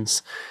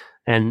emissions,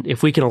 and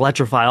if we can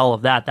electrify all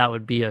of that, that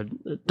would be a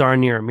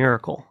darn near a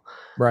miracle.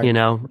 Right.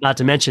 Not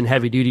to mention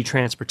heavy duty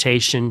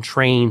transportation,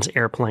 trains,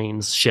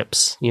 airplanes,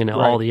 ships,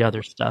 all the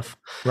other stuff.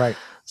 Right.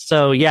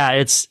 So yeah,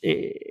 it's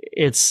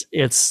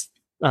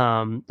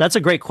that's a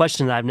great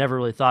question that I've never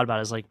really thought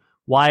about, is like,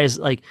 why is,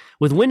 like,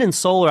 with wind and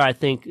solar, I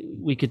think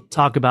we could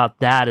talk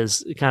about that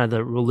as kind of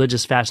the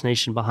religious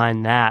fascination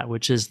behind that,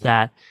 which is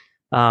that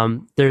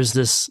there's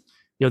this,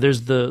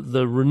 there's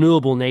the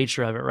renewable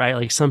nature of it, right?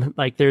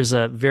 Like there's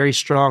a very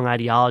strong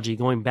ideology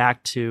going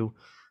back to,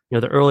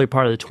 the early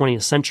part of the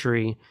 20th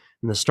century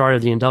and the start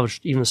of the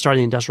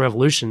Industrial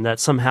Revolution, that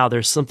somehow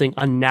there's something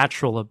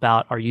unnatural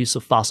about our use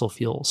of fossil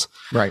fuels.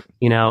 Right.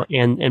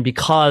 And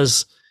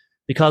because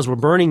we're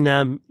burning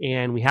them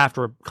and we have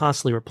to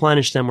constantly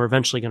replenish them, we're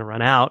eventually going to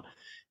run out.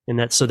 And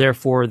that, so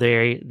therefore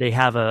they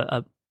have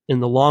in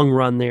the long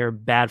run, they're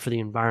bad for the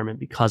environment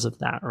because of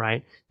that.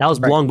 Right. That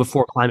was long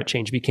before climate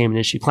change became an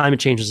issue.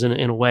 Climate change is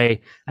in a way,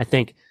 I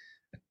think,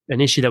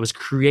 an issue that was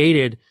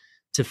created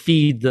to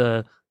feed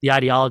the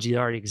ideology that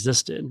already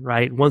existed,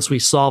 right? Once we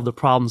solved the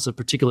problems of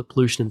particulate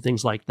pollution and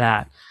things like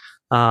that,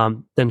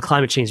 then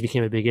climate change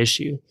became a big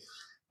issue.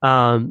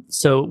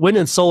 So wind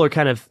and solar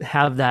kind of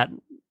have that,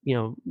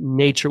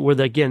 nature where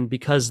again,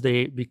 because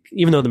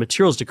even though the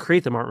materials to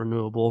create them aren't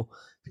renewable,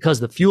 because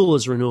the fuel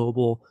is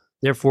renewable,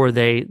 therefore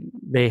they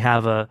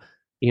have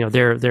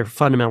they're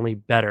fundamentally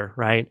better,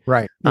 right?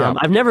 Right. Yeah.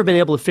 I've never been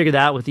able to figure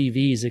that out with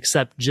EVs,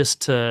 except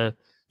just the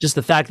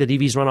fact that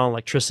EVs run on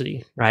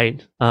electricity,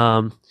 right?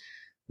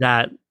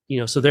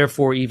 So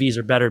therefore EVs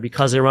are better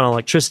because they run on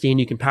electricity, and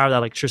you can power that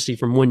electricity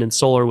from wind and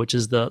solar, which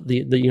is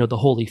the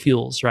holy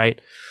fuels, right?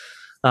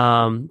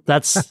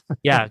 That's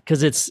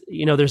because it's,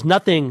 there's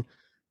nothing,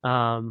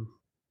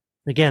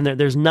 again,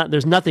 there's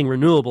nothing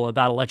renewable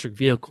about electric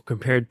vehicle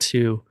compared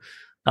to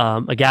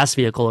a gas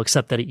vehicle,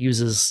 except that it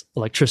uses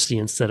electricity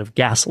instead of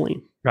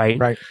gasoline, right?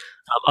 Right.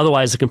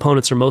 Otherwise, the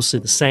components are mostly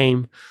the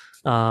same,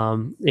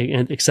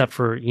 except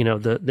for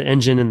the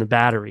engine and the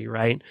battery,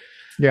 right?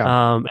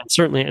 Yeah. And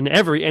certainly,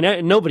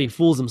 and nobody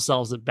fools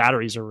themselves that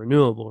batteries are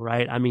renewable,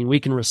 right? I mean, we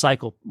can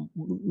recycle,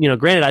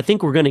 granted, I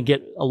think we're going to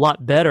get a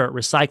lot better at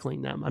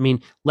recycling them. I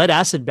mean, lead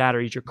acid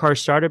batteries, your car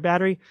starter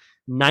battery,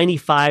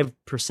 95%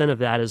 of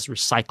that is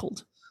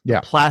recycled. Yeah.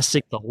 The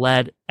plastic, the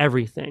lead,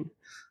 everything.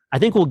 I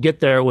think we'll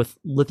get there with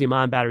lithium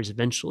ion batteries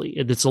eventually.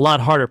 It's a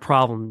lot harder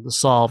problem to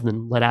solve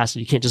than lead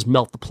acid. You can't just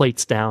melt the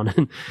plates down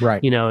and,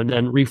 Right. and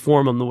then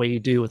reform them the way you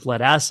do with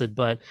lead acid.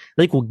 But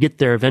I think we'll get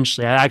there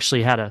eventually. I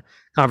actually had a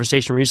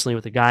conversation recently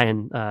with a guy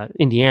in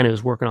Indiana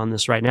who's working on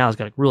this right now. He's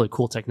got a really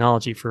cool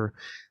technology for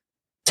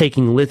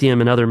taking lithium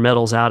and other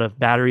metals out of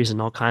batteries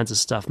and all kinds of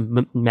stuff,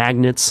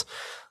 magnets.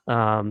 They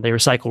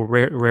recycle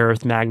rare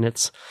earth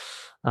magnets.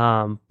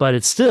 But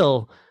it's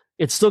still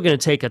going to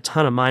take a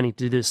ton of mining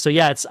to do this. So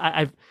yeah,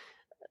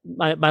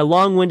 my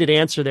long-winded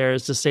answer there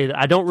is to say that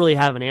I don't really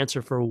have an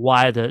answer for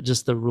why the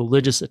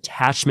religious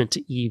attachment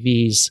to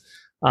EVs,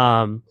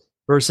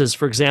 versus,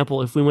 for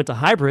example, if we went to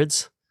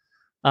hybrids,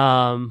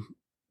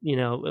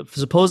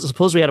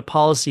 suppose we had a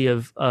policy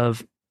of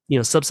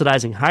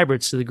subsidizing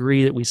hybrids to the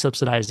degree that we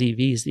subsidize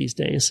EVs these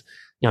days.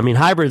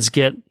 Hybrids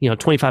get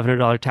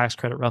 $2,500 tax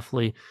credit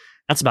roughly.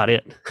 That's about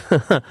it.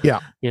 Yeah.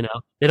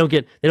 They don't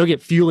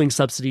get fueling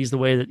subsidies the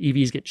way that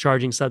EVs get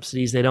charging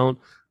subsidies. They don't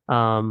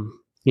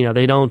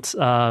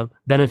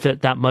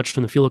benefit that much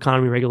from the fuel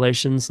economy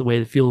regulations the way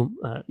the fuel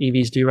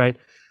EVs do, right?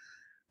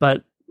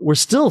 But we're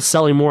still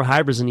selling more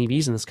hybrids than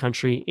EVs in this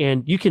country,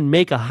 and you can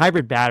make a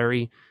hybrid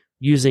battery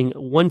using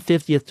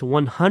 1/50th to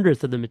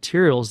 1/100th of the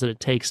materials that it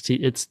takes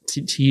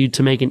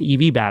to make an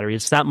EV battery.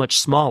 It's that much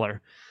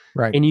smaller,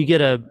 right? And you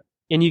get a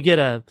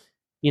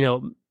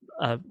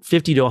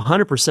 50 to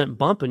 100%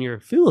 bump in your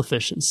fuel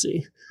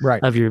efficiency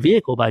of your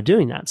vehicle by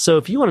doing that. So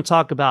if you want to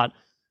talk about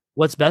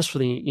what's best for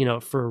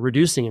for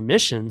reducing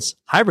emissions,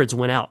 hybrids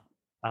went out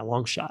by a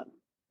long shot.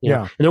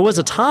 And there was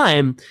a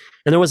time,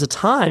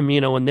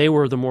 when they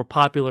were the more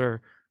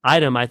popular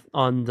item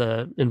on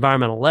the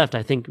environmental left.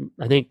 I think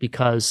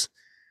because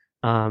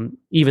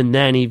even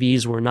then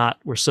EVs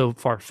were so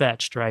far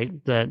fetched, right?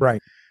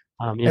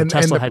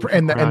 Tesla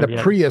the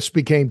Prius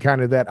became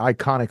kind of that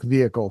iconic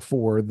vehicle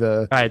for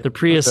the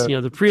Prius.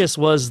 The Prius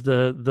was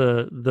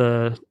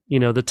the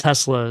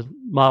Tesla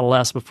Model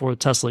S before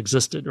Tesla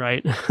existed,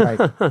 right?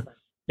 Right.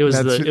 It was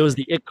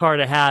the it car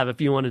to have if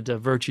you wanted to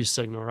virtue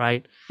signal,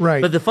 right?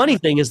 Right. But the funny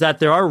thing is that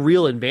there are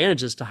real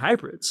advantages to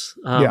hybrids.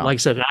 Like I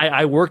said,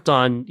 I worked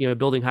on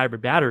building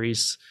hybrid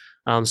batteries,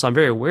 so I'm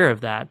very aware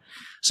of that.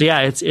 So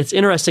yeah, it's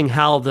interesting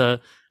how that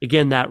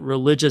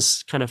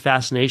religious kind of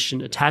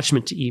fascination,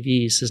 attachment to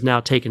EVs has now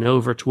taken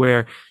over to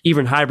where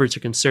even hybrids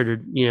are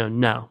considered,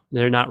 no,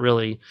 they're not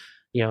really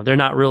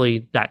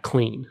that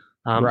clean,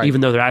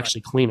 even though they're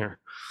actually cleaner.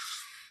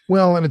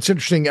 Well, and it's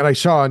interesting, and I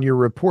saw in your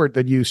report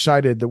that you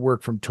cited the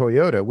work from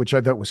Toyota, which I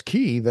thought was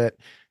key, that,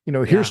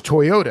 here's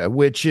Toyota,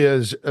 which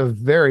is a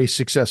very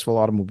successful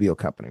automobile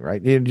company,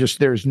 right?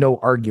 There's no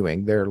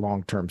arguing their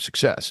long-term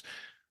success.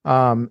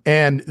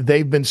 And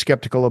they've been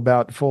skeptical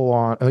about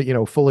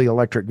fully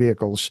electric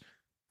vehicles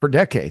for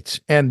decades.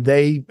 And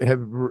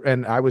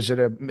I was at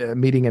a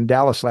meeting in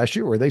Dallas last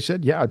year where they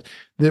said,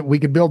 that we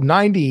could build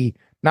 90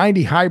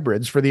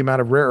 hybrids for the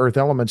amount of rare earth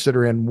elements that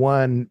are in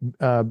one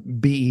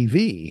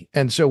BEV.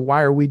 And so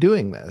why are we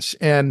doing this?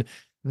 And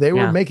they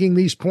were making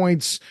these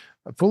points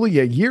fully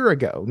a year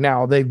ago.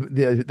 Now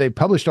they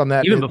published on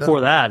that. Even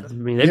before that,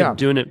 they've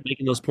been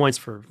making those points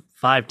for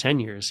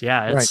 5-10 years.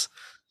 Yeah. It's,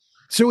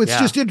 So it's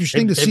just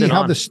interesting to see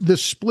how this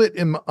split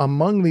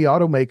among the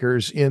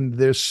automakers in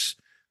this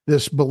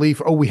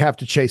belief, we have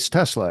to chase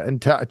Tesla. And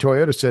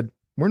Toyota said,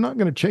 we're not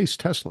going to chase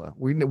Tesla.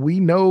 We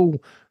know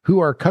who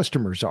our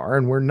customers are,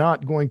 and we're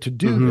not going to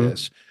do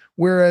this.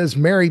 Whereas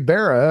Mary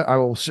Barra, I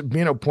will,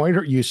 point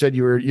her, you said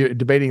you're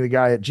debating the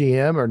guy at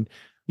GM, and,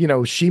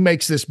 she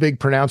makes this big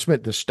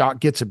pronouncement, the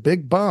stock gets a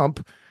big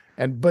bump,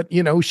 but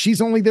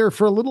she's only there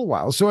for a little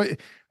while. So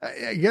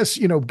I guess,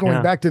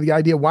 going back to the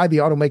idea why the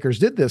automakers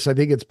did this, I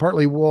think it's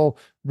partly,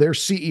 their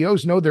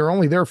CEOs know they're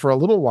only there for a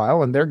little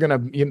while, and they're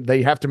going to,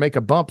 they have to make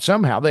a bump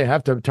somehow. They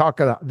have to talk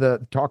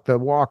the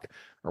walk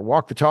or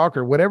walk the talk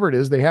or whatever it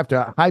is. They have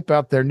to hype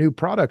out their new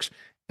products,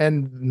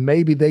 and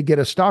maybe they get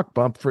a stock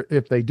bump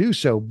if they do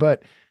so.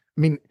 But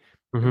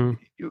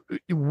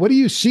what do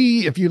you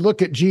see if you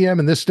look at GM?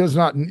 And this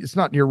it's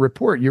not your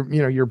report. Your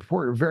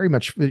report is very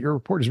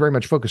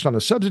much focused on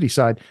the subsidy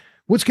side.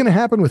 What's going to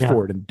happen with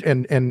Ford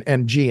and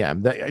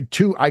GM,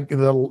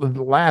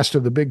 the last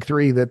of the big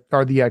three that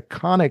are the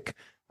iconic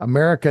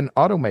American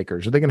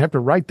automakers? Are they going to have to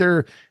write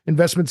their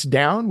investments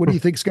down? What do you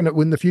think is going to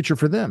win the future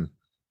for them?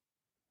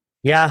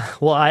 Yeah,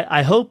 well,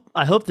 I hope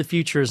the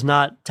future is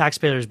not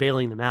taxpayers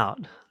bailing them out,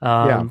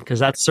 because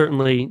that's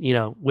certainly,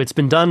 it's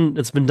been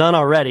done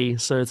already,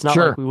 so it's not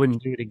like we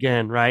wouldn't do it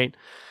again, right?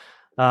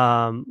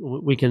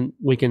 We can.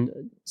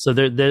 So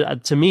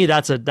to me,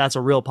 that's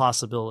a real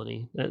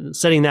possibility.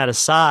 Setting that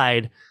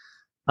aside,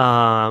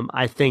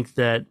 I think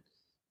that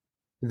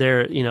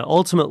they're,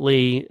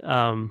 ultimately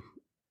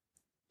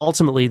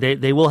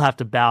they will have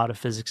to bow to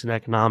physics and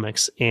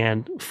economics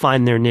and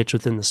find their niche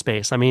within the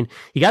space. You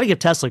got to give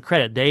Tesla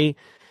credit. They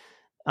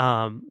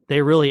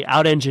really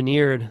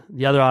out-engineered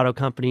the other auto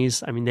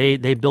companies.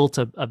 They built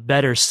a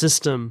better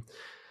system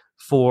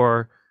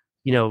for,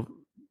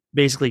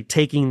 basically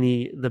taking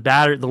the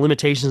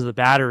limitations of the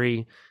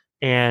battery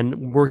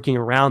and working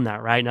around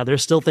that. Right now,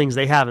 there's still things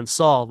they haven't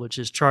solved, which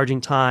is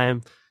charging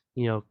time,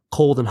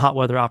 cold and hot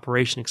weather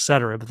operation, et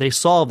cetera. But they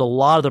solved a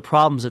lot of the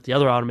problems that the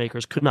other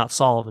automakers could not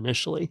solve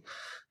initially,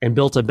 and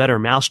built a better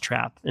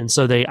mousetrap. And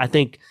so I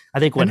think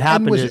what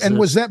happened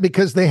was that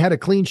because they had a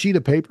clean sheet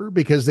of paper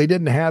because they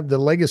didn't have the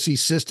legacy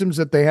systems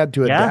that they had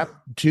to adapt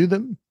to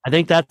them? I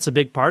think that's a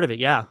big part of it.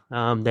 Yeah.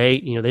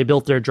 They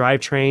built their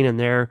drivetrain and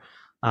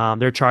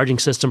their charging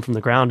system from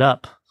the ground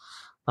up.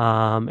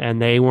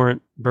 And they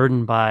weren't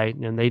burdened by,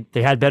 and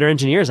they had better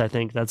engineers. I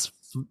think that's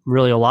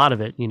really a lot of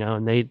it,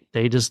 and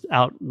they just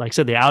like I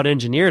said, they out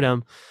engineered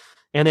them.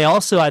 And they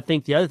also, I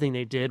think the other thing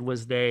they did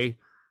was they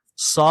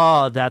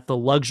saw that the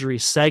luxury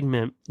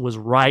segment was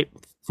ripe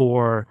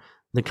for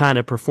the kind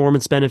of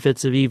performance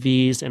benefits of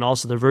EVs and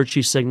also the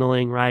virtue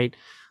signaling, right?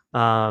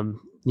 And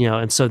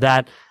so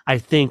that I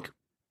think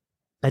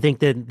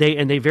that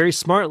they very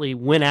smartly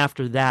went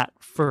after that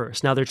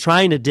first. Now they're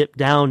trying to dip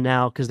down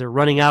now because they're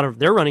running out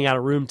of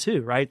room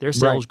too, right? Their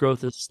sales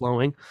growth is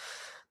slowing.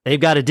 They've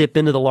got to dip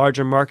into the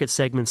larger market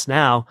segments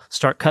now,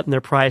 start cutting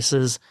their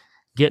prices,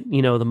 get,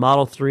 the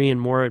Model 3 and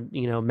more,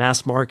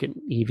 mass market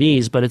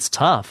EVs, but it's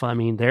tough. I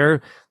mean,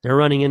 they're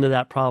running into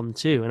that problem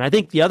too. And I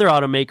think the other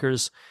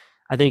automakers,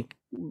 I think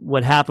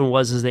what happened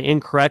is they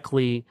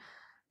incorrectly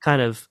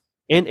kind of,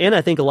 and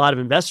I think a lot of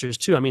investors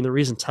too. I mean, the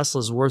reason Tesla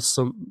is worth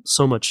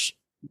so much,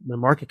 the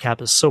market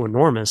cap is so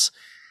enormous,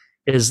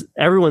 is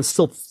everyone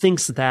still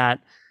thinks that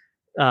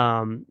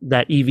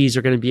that EVs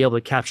are going to be able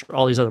to capture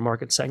all these other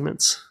market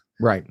segments.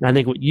 Right. And I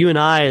think what you and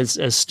I,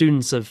 as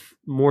students of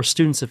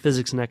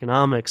physics and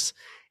economics,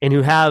 and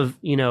who have,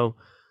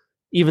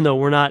 even though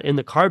we're not in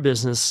the car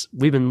business,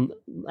 we've been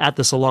at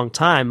this a long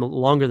time,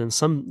 longer than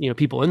some,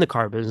 people in the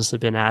car business have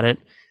been at it,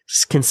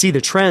 can see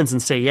the trends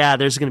and say, yeah,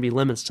 there's going to be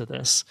limits to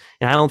this.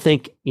 And I don't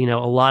think, a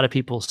lot of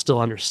people still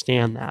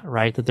understand that,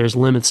 right? That there's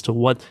limits to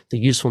what the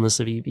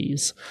usefulness of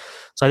EVs.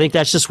 So I think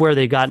that's just where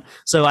they got.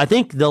 So I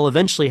think they'll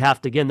eventually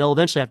have to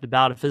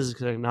bow to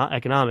physics and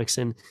economics.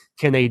 And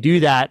can they do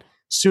that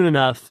soon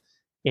enough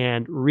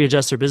and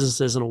readjust their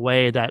businesses in a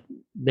way that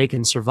they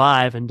can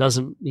survive and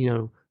doesn't,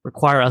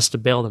 require us to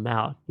bail them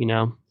out,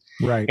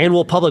 Right. And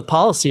will public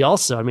policy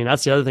also, I mean,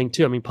 that's the other thing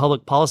too. I mean,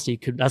 public policy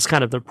that's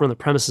kind of one of the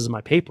premises of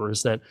my paper,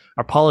 is that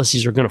our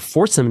policies are going to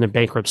force them into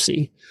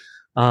bankruptcy.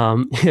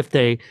 If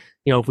they,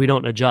 if we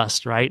don't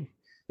adjust, right?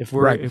 If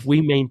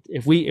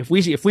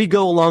we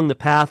go along the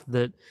path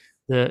that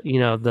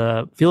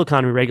the fuel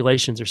economy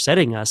regulations are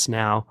setting us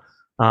now,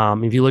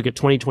 if you look at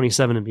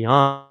 2027 and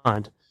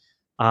beyond,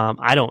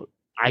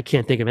 I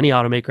can't think of any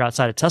automaker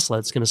outside of Tesla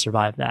that's going to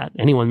survive that.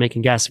 Anyone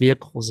making gas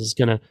vehicles is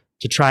going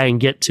to try and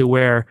get to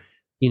where,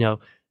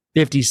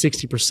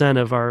 50-60%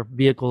 of our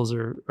vehicles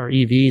are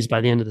EVs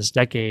by the end of this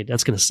decade.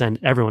 That's going to send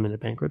everyone into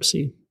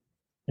bankruptcy.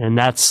 And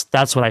that's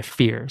what I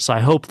fear. So I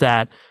hope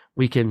that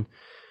we can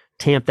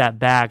tamp that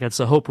back. That's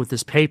the hope with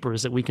this paper,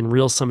 is that we can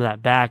reel some of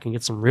that back and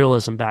get some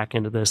realism back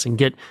into this, and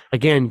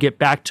get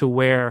back to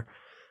where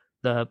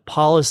the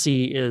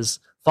policy is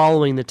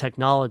following the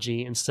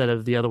technology instead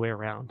of the other way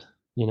around.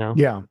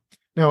 Yeah.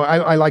 No,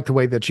 I like the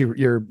way that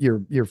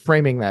you're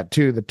framing that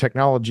too. The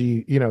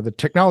technology, the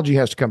technology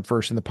has to come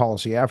first and the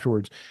policy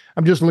afterwards.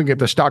 I'm just looking at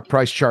the stock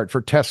price chart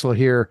for Tesla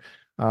here.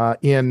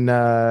 In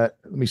let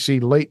me see,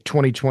 late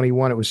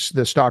 2021,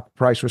 the stock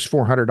price was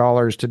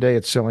 $400. Today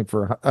it's selling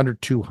for under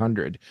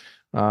 200.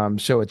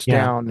 So it's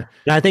down.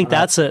 And I think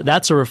that's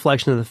a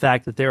reflection of the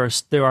fact that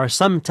there are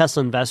some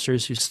Tesla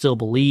investors who still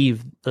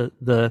believe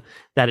that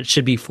it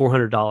should be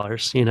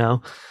 $400,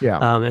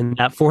 Yeah. And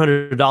that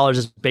 $400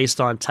 is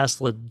based on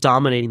Tesla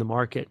dominating the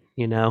market,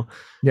 Yeah.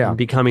 and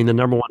becoming the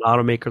number one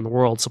automaker in the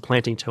world,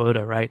 supplanting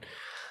Toyota, right?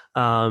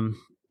 But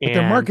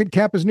their market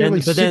cap is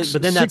nearly but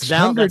then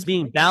that's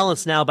being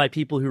balanced now by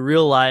people who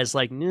realize,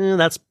 like,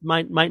 that's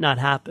might not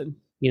happen,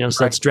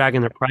 so that's dragging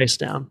their price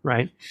down,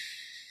 right?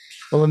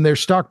 Well, and their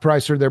stock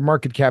price, or their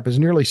market cap, is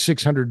nearly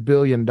 $600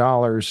 billion.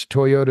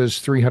 Toyota's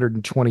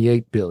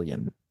 $328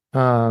 billion.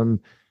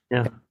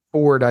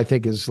 Ford, I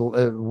think, is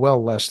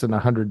well less than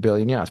 $100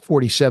 billion. Yeah,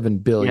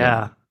 $47 billion.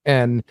 Yeah.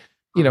 And,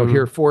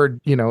 here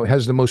Ford,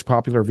 has the most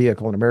popular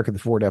vehicle in America, the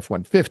Ford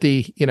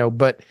F-150,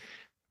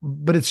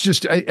 but it's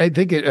just, I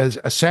think it is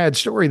a sad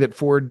story that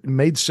Ford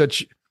made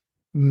such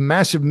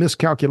massive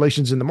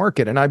miscalculations in the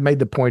market. And I've made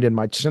the point in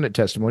my Senate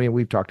testimony, and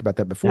we've talked about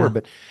that before,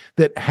 but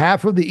that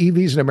half of the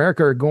EVs in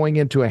America are going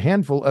into a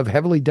handful of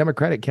heavily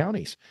Democratic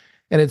counties.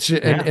 And it's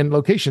and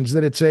locations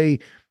that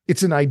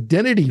it's an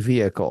identity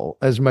vehicle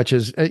as much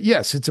as,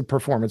 yes, it's a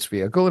performance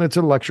vehicle and it's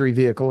a luxury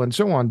vehicle and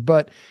so on.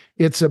 But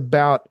it's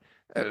about,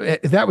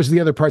 that was the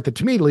other part that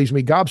to me leaves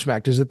me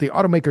gobsmacked, is that the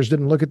automakers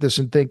didn't look at this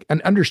and think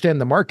and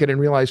understand the market and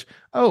realize,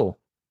 oh,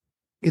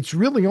 it's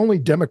really only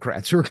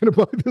Democrats who are going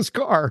to buy this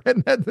car.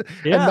 And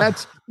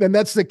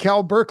that's the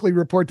Cal Berkeley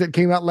report that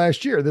came out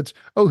last year. That's,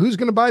 who's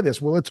going to buy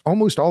this? Well, it's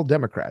almost all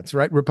Democrats,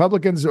 right?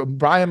 Republicans,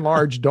 by and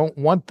large, don't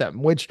want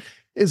them, which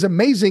is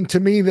amazing to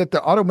me, that the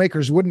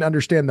automakers wouldn't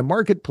understand the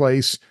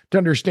marketplace to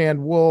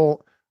understand,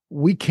 well,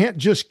 we can't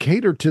just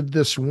cater to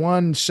this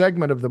one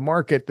segment of the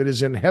market that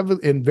is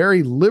in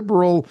very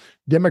liberal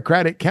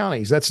Democratic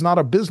counties. That's not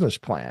a business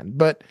plan.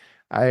 But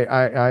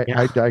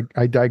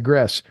I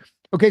digress.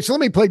 Okay, so let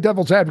me play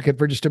devil's advocate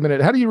for just a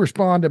minute. How do you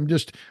respond? I'm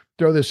just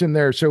throw this in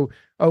there. So,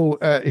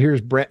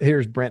 here's Brent.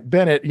 Here's Brent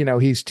Bennett.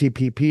 He's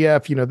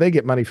TPPF. They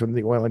get money from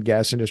the oil and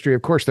gas industry.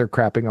 Of course, they're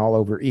crapping all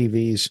over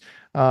EVs.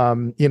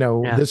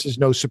 Yeah. This is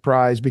no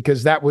surprise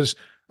because that was,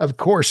 of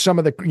course, some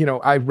of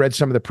the. I've read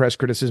some of the press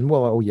criticism.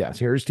 Well, oh yes,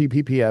 here's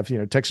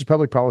TPPF. Texas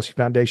Public Policy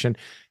Foundation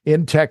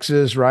in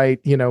Texas, right?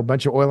 A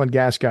bunch of oil and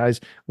gas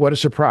guys. What a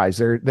surprise!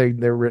 They've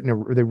written a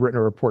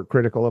report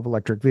critical of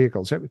electric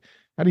vehicles.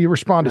 How do you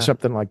respond to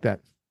something like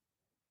that?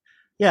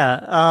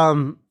 Yeah.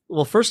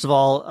 Well, first of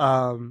all,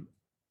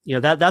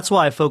 that's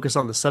why I focus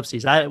on the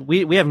subsidies.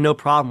 We have no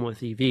problem with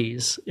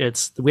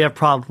EVs. We have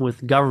problem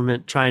with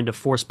government trying to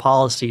force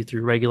policy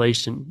through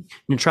regulation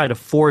and try to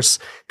force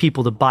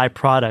people to buy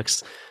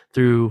products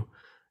through,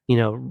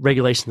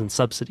 regulations and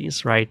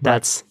subsidies, right?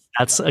 That's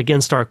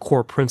against our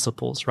core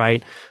principles,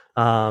 right?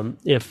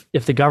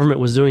 If the government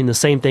was doing the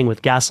same thing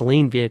with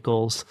gasoline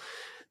vehicles,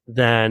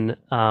 then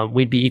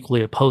we'd be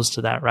equally opposed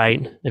to that,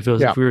 right? If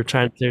they're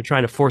trying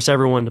to force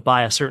everyone to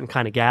buy a certain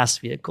kind of gas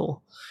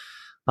vehicle.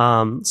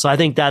 So I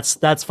think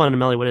that's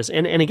fundamentally what it is.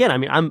 And again, I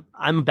mean,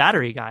 I'm a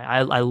battery guy.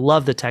 I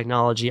love the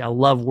technology. I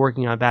love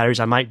working on batteries.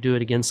 I might do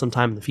it again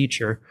sometime in the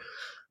future.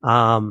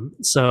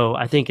 So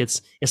I think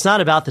it's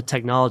not about the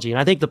technology. And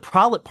I think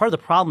part of the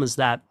problem is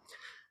that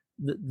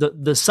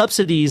the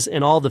subsidies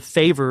and all the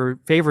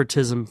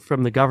favoritism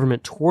from the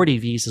government toward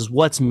EVs is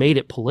what's made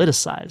it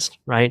politicized,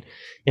 right?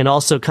 And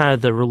also kind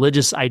of the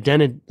religious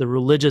identity, the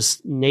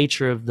religious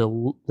nature of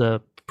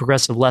the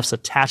progressive left's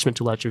attachment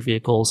to electric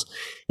vehicles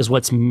is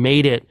what's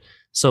made it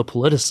so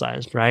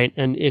politicized, right?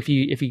 And if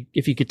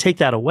you could take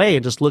that away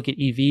and just look at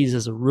EVs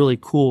as a really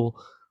cool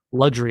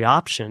luxury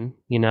option,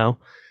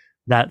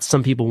 that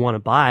some people want to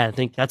buy, I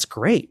think that's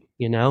great.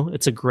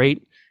 It's a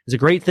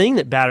great thing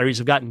that batteries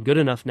have gotten good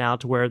enough now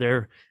to where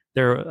they're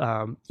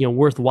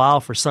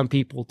worthwhile for some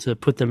people to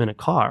put them in a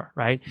car,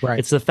 right?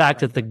 It's the fact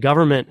that the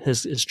government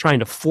is trying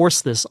to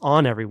force this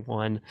on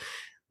everyone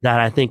that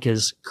I think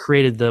has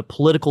created the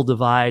political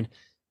divide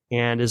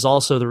and is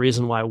also the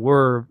reason why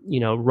we're,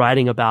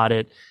 writing about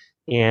it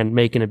and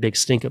making a big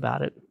stink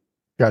about it.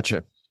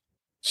 Gotcha.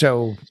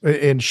 So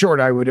in short,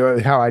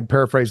 how I'd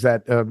paraphrase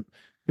that,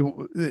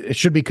 it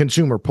should be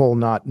consumer pull,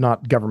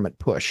 not government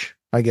push,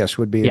 I guess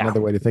would be another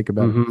way to think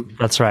about it.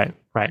 That's right.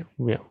 Right.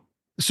 Yeah.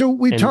 So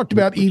we talked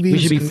about EVs. We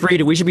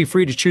should be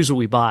free to choose what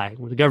we buy.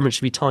 The government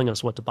should be telling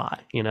us what to buy,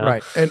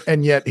 Right.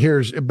 And yet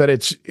but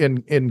it's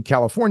in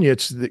California,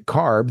 it's the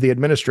CARB, the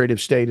administrative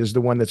state, is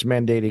the one that's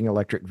mandating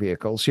electric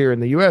vehicles. Here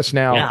in the US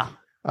now,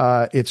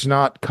 it's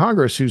not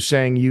Congress who's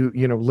saying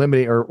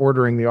limiting or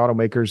ordering the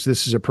automakers.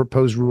 This is a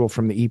proposed rule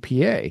from the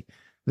EPA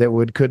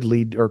that could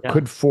lead or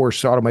could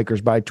force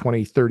automakers by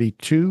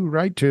 2032,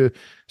 right, to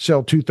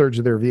sell 2/3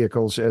 of their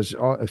vehicles as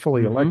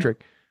fully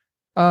electric.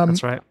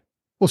 That's right.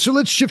 Well, so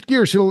let's shift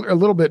gears a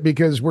little bit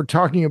because we're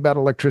talking about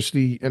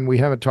electricity and we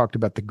haven't talked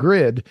about the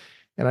grid.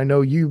 And I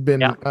know you've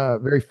been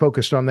very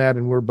focused on that,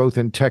 and we're both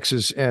in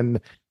Texas, and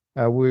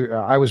I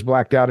was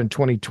blacked out in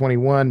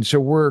 2021.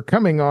 So we're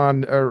coming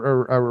on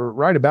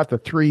right about the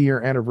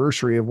 3-year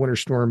anniversary of Winter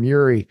Storm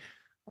Uri.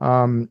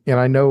 And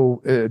I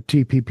know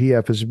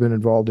TPPF has been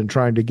involved in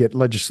trying to get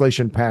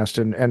legislation passed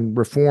and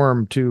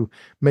reform to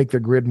make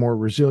the grid more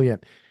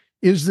resilient.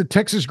 Is the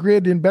Texas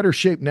grid in better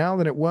shape now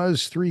than it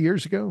was 3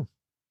 years ago?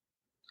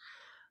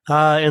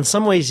 In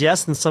some ways,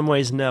 yes. In some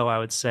ways, no, I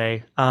would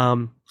say.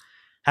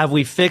 Have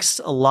we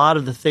fixed a lot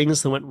of the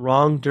things that went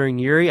wrong during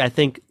Uri? I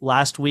think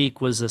last week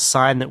was a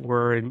sign that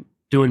we're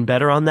doing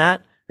better on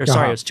that. Or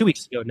sorry, it was 2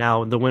 weeks ago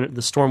now,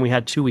 the storm we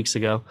had 2 weeks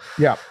ago.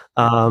 Yeah.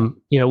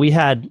 We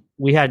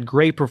had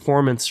great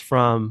performance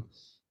from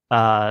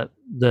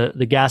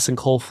the gas and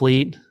coal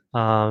fleet.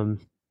 Of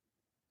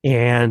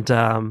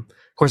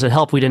course, it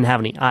helped we didn't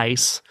have any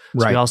ice.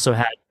 So we also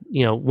had,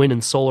 wind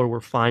and solar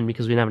were fine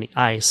because we didn't have any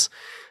ice.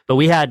 But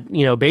we had,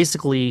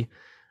 basically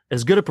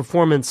as good a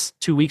performance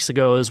 2 weeks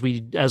ago as we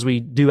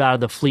do out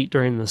of the fleet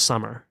during the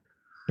summer.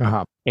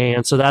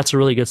 And so that's a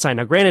really good sign.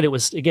 Now, granted, it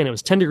was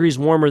 10 degrees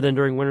warmer than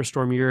during Winter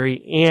Storm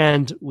Uri,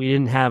 and we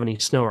didn't have any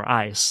snow or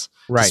ice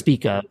to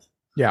speak of.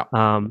 Yeah.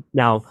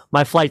 Now,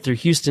 my flight through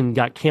Houston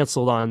got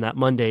canceled on that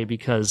Monday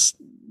because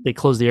they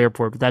closed the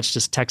airport, but that's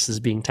just Texas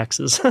being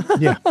Texas.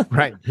 Yeah.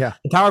 Right. Yeah.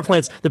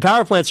 The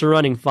power plants are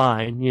running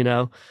fine.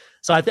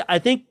 So I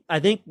think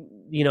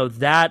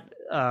that.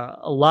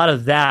 A lot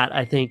of that,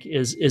 I think,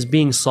 is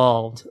being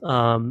solved,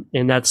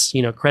 and that's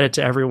credit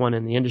to everyone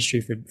in the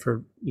industry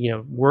for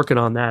working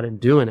on that and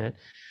doing it.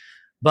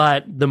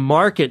 But the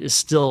market is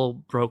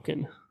still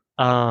broken,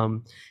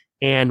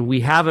 and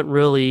we haven't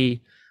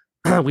really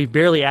we've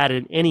barely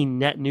added any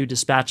net new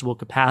dispatchable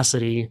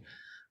capacity.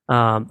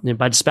 And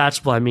by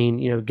dispatchable, I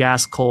mean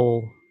gas,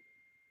 coal,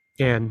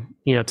 and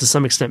to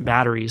some extent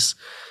batteries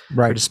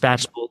are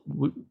dispatchable.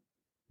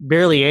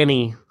 Barely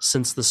any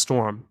since the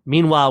storm.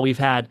 Meanwhile, we've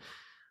had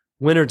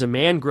winter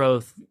demand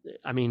growth.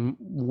 I mean,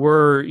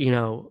 we're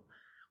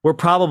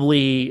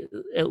probably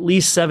at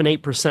least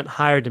 7-8%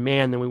 higher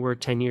demand than we were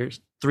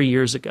 3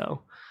 years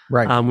ago.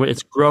 Right.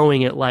 It's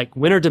growing at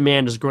winter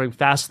demand is growing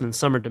faster than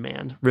summer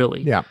demand,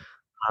 really. Yeah.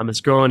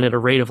 It's growing at a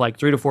rate of like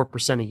 3 to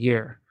 4% a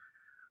year.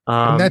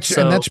 And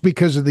So that's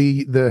because of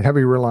the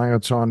heavy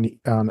reliance on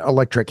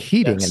electric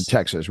heating in yes,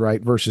 Texas,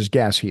 right? Versus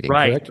gas heating,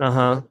 right. correct?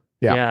 Uh-huh.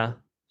 Yeah. Yeah.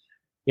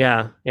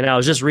 Yeah. And I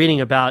was just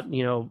reading about,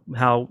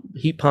 how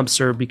heat pumps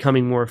are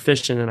becoming more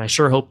efficient, and I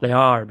sure hope they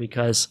are,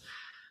 because,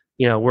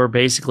 we're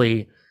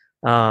basically,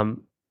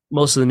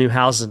 most of the new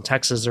houses in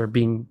Texas are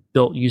being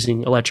built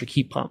using electric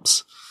heat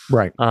pumps.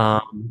 Right.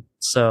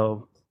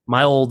 So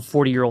my old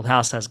 40-year-old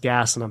house has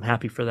gas, and I'm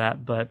happy for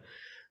that. But,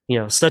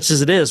 such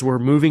as it is, we're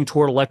moving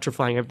toward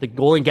electrifying. The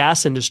oil and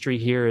gas industry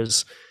here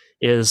is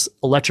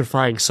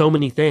electrifying so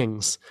many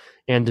things,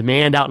 and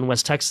demand out in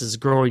West Texas is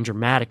growing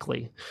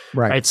dramatically.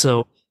 Right.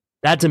 So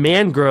that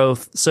demand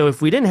growth. So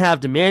if we didn't have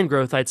demand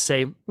growth, I'd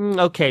say,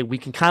 okay, we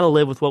can kind of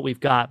live with what we've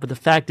got. But the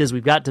fact is,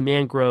 we've got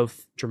demand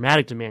growth,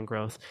 dramatic demand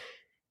growth,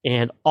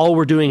 and all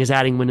we're doing is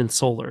adding wind and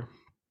solar.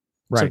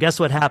 Right. So guess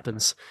what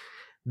happens?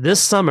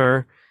 This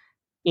summer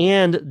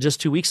and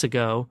just 2 weeks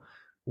ago,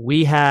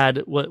 we had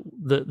what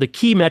the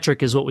key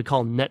metric is what we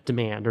call net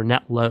demand or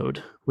net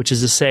load, which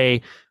is to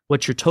say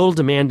what your total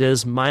demand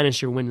is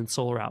minus your wind and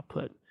solar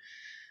output.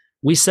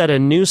 We set a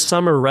new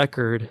summer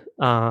record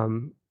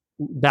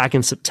back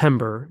in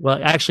September. Well,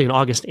 actually in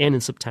August and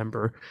in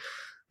September,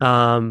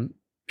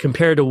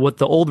 compared to what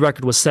the old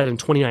record was set in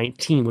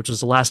 2019, which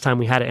was the last time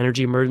we had an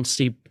energy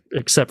emergency,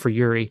 except for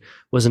Uri,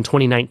 was in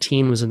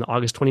 2019, was in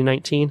August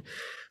 2019.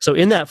 So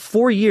in that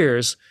 4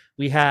 years,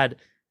 we had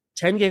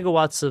 10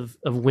 gigawatts of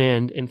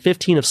wind and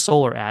 15 of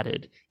solar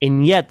added.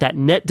 And yet that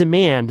net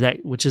demand,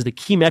 which is the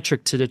key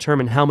metric to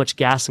determine how much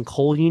gas and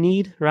coal you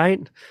need,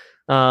 right?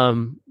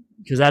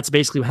 Because that's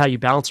basically how you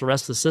balance the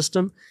rest of the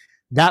system.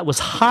 That was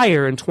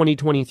higher in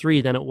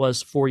 2023 than it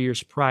was 4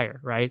 years prior,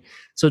 right?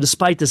 So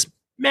despite this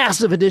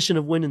massive addition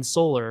of wind and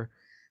solar,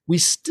 we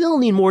still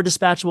need more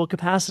dispatchable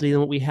capacity than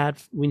what we had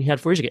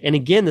 4 years ago. And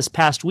again, this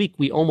past week,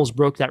 we almost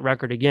broke that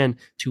record again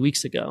 2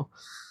 weeks ago.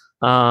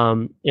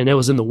 And it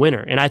was in the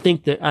winter. And I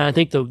think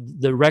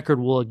the record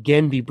will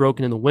again be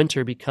broken in the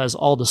winter because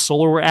all the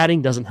solar we're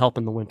adding doesn't help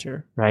in the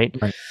winter, right?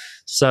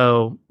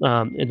 So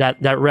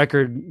that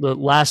record, the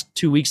last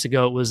 2 weeks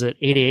ago, it was at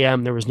 8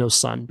 a.m. There was no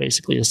sun.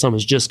 Basically, the sun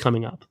was just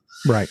coming up.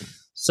 Right.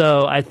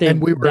 So I think,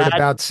 and we were at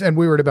about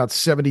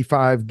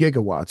 75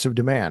 gigawatts of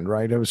demand,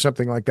 right? It was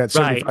something like that,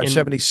 75, right.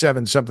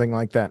 77, something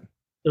like that.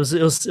 It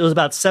was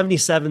about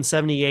 77,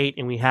 78,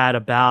 and we had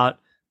about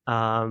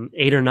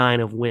 8 or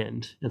 9 of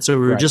wind, and so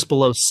we were just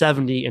below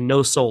 70 and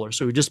no solar.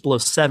 So we were just below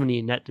 70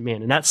 in net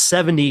demand, and that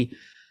 70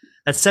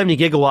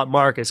 gigawatt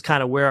mark is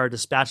kind of where our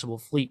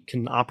dispatchable fleet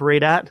can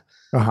operate at.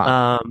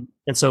 And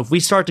so if we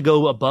start to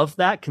go above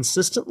that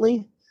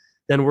consistently,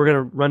 then we're going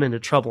to run into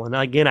trouble. And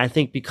again, I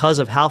think because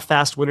of how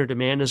fast winter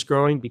demand is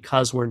growing,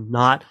 because we're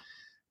not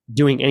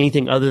doing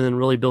anything other than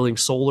really building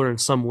solar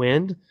and some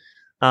wind,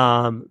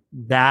 that's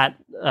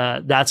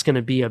going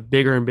to be a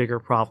bigger and bigger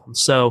problem.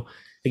 So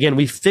again,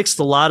 we fixed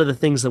a lot of the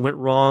things that went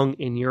wrong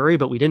in Uri,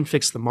 but we didn't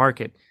fix the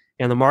market.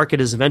 And the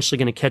market is eventually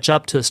going to catch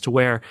up to us to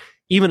where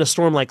even a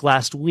storm like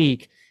last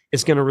week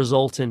is going to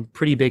result in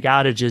pretty big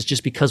outages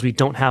just because we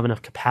don't have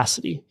enough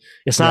capacity.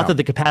 It's not that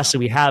the capacity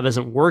we have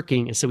isn't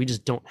working, it's that we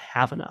just don't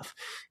have enough.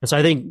 And so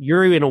I think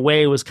Uri, in a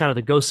way, was kind of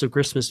the ghost of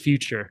Christmas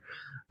future,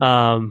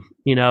 and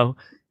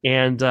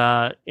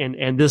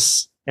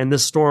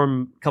this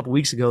storm a couple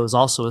weeks ago is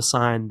also a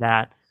sign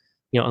that,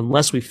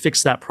 unless we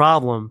fix that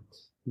problem,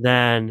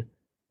 then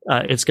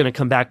it's going to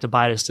come back to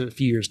bite us a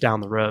few years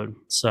down the road.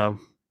 So,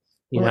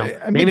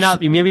 maybe not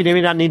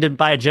need to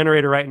buy a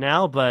generator right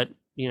now, but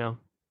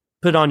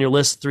put it on your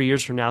list 3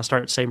 years from now.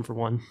 Start saving for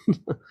one,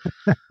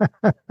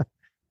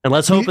 and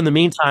let's hope in the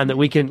meantime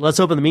we can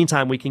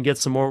get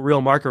some more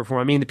real market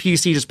reform. I mean, the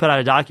PUC just put out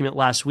a document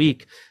last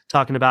week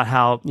talking about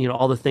how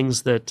all the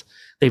things that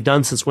they've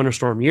done since Winter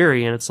Storm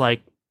Uri, and it's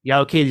like,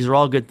 yeah, okay, these are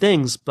all good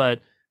things, but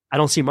I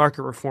don't see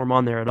market reform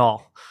on there at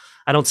all.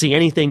 I don't see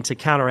anything to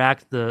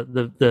counteract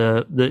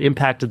the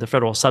impact of the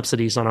federal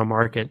subsidies on our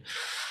market.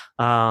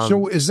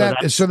 So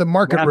the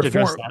market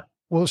reform?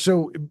 Well,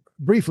 so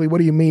briefly, what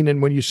do you mean?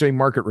 And when you say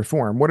market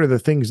reform, what are the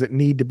things that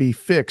need to be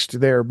fixed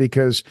there?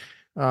 Because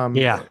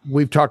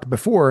we've talked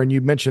before, and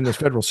you mentioned the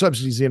federal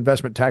subsidies, the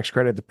investment tax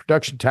credit, the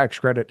production tax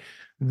credit.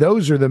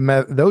 Those are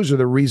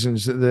the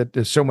reasons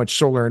that so much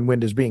solar and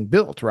wind is being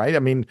built, right? I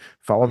mean,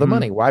 follow the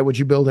money. Why would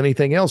you build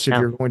anything else if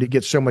you're going to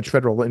get so much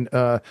federal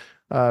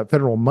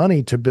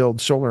money to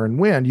build solar and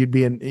wind? You'd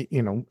be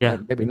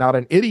maybe not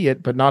an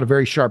idiot, but not a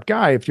very sharp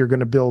guy if you're going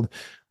to build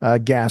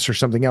gas or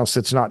something else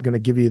that's not going to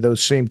give you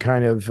those same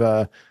kind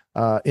of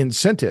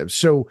incentives.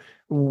 So,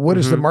 what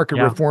is the market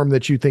reform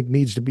that you think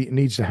needs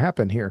to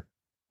happen here?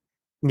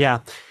 Yeah,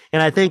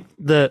 and I think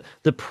the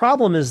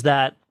problem is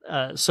that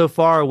so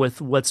far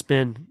with what's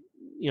been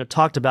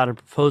talked about and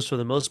proposed for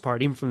the most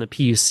part, even from the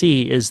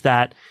PUC, is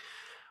that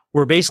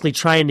we're basically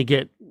trying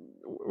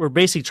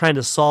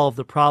to solve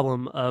the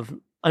problem of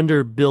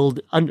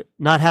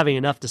not having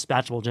enough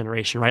dispatchable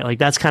generation, right? Like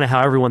that's kind of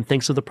how everyone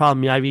thinks of the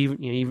problem.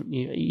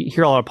 You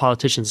hear all our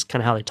politicians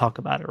kind of how they talk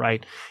about it,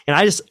 right?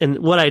 And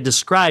what I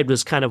described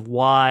was kind of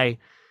why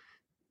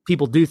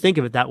people do think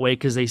of it that way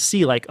because they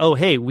see like, oh,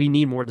 hey, we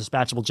need more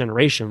dispatchable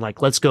generation.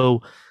 Like, let's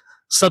go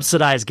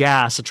subsidize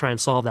gas to try and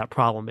solve that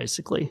problem,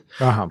 basically,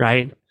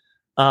 right?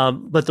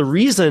 But the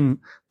reason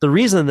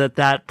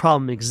that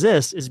problem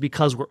exists is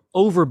because we're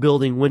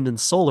overbuilding wind and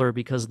solar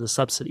because of the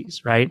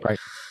subsidies, right? Right.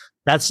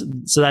 That's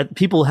so that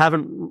people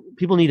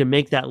need to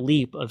make that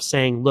leap of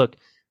saying, look,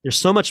 there's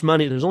so much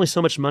money. There's only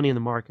so much money in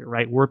the market,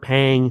 right? We're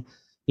paying,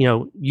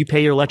 you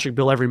pay your electric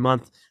bill every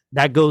month.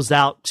 That goes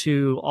out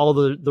to all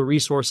the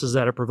resources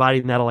that are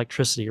providing that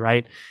electricity,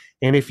 right?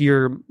 And if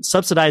you're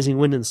subsidizing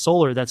wind and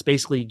solar, that's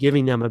basically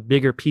giving them a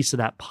bigger piece of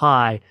that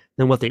pie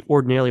than what they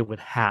ordinarily would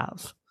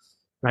have,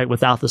 right?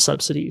 Without the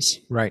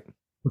subsidies. Right.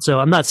 And so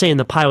I'm not saying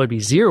the pie would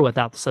be zero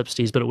without the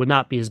subsidies, but it would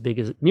not be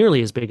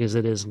nearly as big as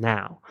it is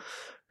now,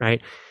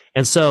 right?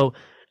 And so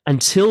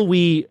until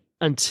we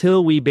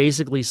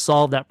basically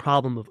solve that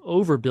problem of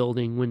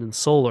overbuilding wind and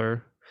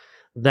solar,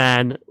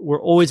 then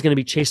we're always going to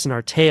be chasing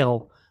our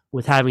tail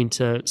with having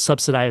to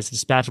subsidize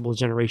dispatchable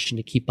generation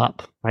to keep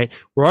up, right?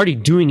 We're already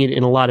doing it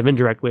in a lot of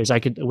indirect ways.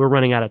 We're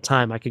running out of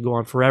time. I could go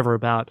on forever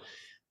about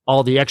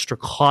all the extra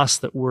costs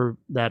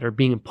that are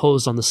being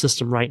imposed on the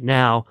system right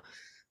now.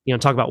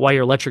 Talk about why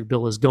your electric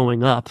bill is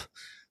going up,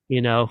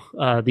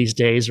 these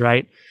days,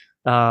 right?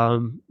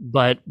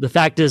 But the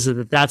fact is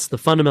that that's the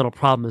fundamental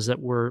problem, is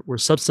that we're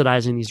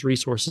subsidizing these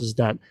resources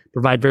that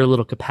provide very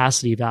little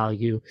capacity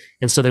value.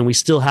 And so then we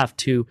still have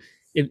to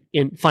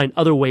find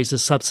other ways to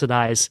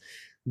subsidize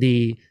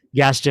the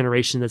gas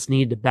generation that's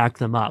needed to back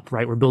them up,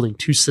 right? We're building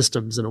two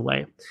systems in a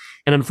way.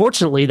 And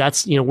unfortunately,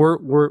 that's,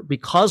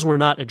 because we're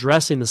not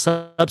addressing the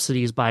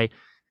subsidies by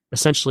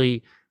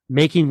essentially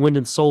making wind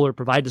and solar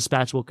provide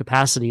dispatchable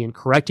capacity and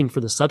correcting for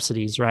the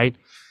subsidies, right?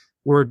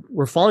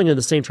 We're falling into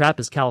the same trap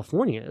as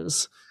California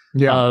is.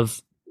 Yeah.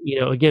 Of,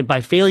 again,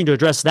 by failing to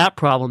address that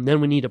problem, then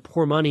we need to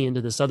pour money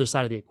into this other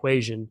side of the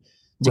equation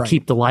to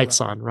keep the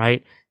lights on,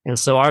 right? And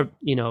so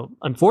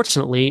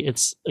unfortunately,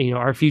 it's,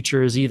 our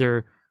future is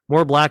either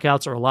more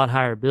blackouts or a lot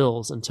higher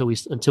bills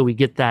until we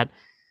get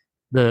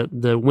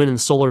the wind and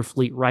solar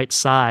fleet right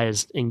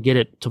sized and get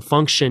it to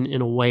function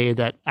in a way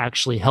that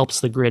actually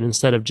helps the grid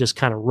instead of just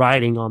kind of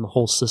riding on the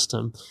whole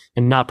system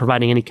and not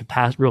providing any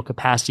real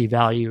capacity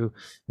value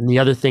and the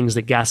other things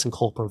that gas and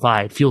coal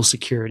provide, fuel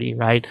security,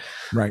 right?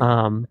 Right.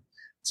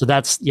 So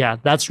that's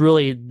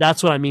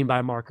what I mean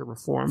by market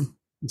reform.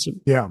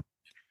 Yeah.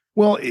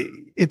 Well,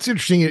 it's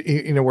interesting,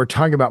 we're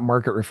talking about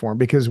market reform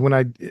because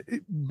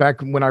back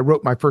when I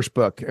wrote my first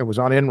book, it was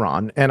on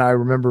Enron. And I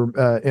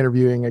remember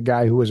interviewing a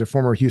guy who was a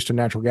former Houston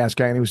natural gas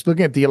guy, and he was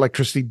looking at the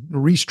electricity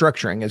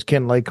restructuring, as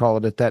Ken Lay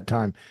called it at that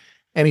time.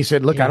 And he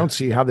said, look, I don't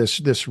see how this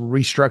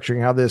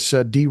restructuring, how this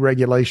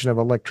deregulation of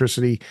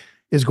electricity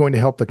is going to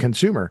help the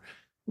consumer.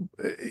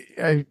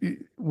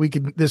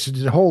 This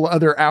is a whole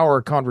other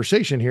hour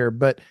conversation here,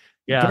 but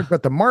talk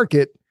about the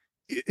market.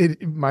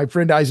 My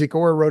friend Isaac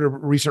Orr wrote a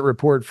recent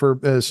report for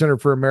the Center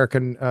for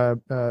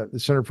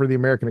the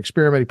American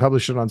Experiment. He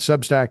published it on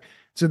Substack.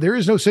 So there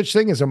is no such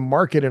thing as a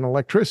market in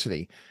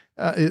electricity.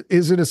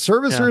 Is it a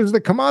service or is it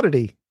a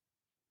commodity?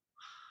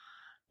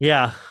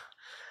 Yeah.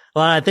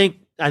 Well, I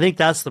think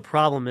that's the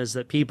problem, is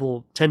that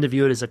people tend to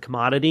view it as a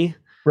commodity,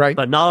 right?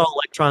 But not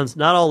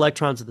all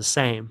electrons are the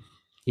same.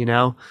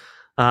 Your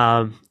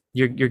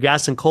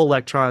gas and coal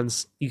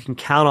electrons, you can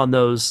count on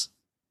those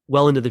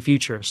well into the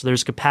future. So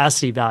there's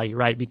capacity value,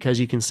 right? Because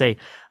you can say,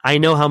 I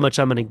know how much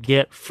I'm going to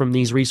get from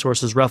these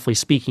resources, roughly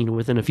speaking,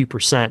 within a few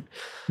percent.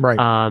 Right.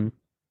 On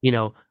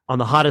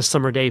the hottest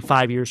summer day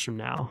 5 years from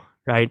now,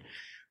 right?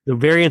 The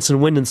variance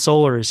in wind and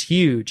solar is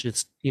huge.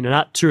 It's,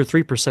 not 2 or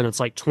 3%, it's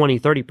like 20,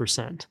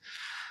 30%.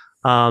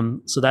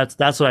 So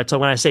that's what I talk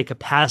when I say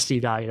capacity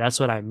value.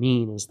 That's what I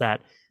mean, is that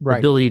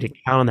ability to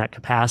count on that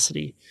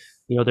capacity.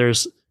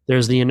 There's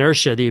the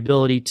inertia, the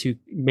ability to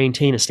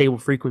maintain a stable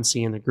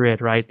frequency in the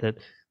grid, right? That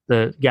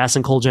the gas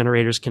and coal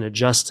generators can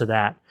adjust to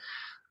that.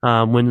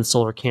 Wind and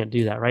solar can't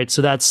do that, right?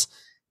 So I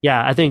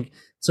think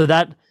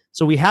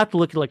so we have to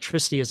look at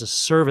electricity as a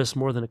service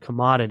more than a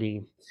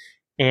commodity,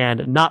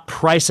 and not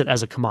price it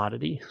as a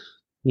commodity,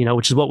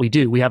 which is what we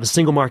do. We have a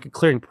single market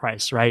clearing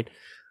price, right?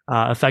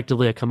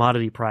 Effectively a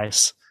commodity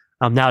price.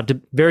 Now it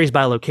varies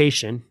by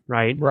location,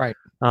 right? Right.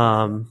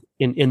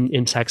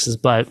 In Texas,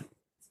 but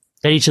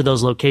at each of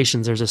those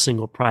locations, there's a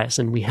single price,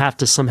 and we have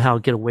to somehow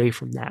get away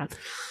from that.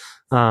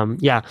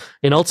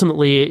 And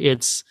ultimately,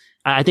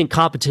 I think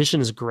competition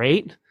is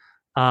great,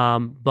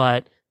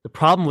 but the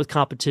problem with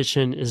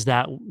competition is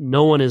that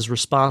no one is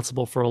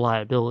responsible for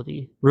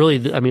reliability.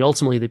 Really,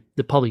 ultimately,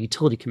 the Public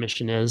Utility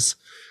Commission is,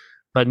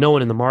 but no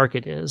one in the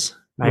market is,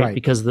 right?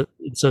 Because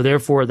so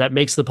therefore, that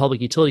makes the Public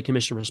Utility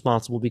Commission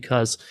responsible,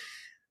 because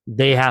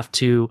they have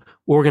to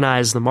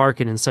organize the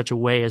market in such a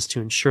way as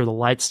to ensure the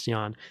lights stay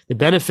on. The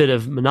benefit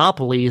of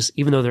monopolies,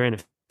 even though they're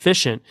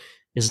inefficient,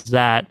 is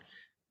that,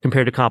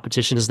 compared to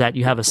competition, is that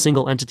you have a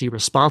single entity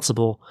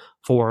responsible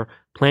for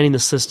planning the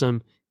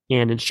system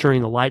and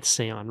ensuring the lights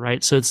stay on,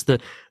 right? So it's the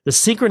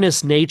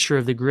synchronous nature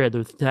of the grid,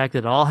 the fact that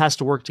it all has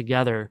to work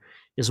together,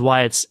 is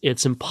why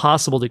it's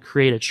impossible to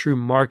create a true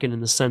market in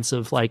the sense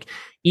of like,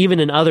 even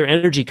in other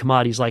energy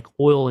commodities like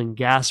oil and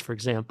gas, for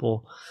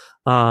example,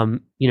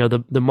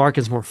 the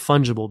market's more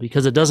fungible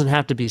because it doesn't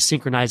have to be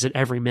synchronized at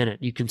every minute.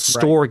 You can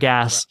store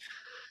gas.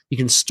 You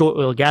can store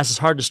oil. Gas is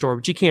hard to store,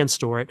 but you can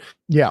store it.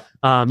 Yeah.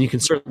 You can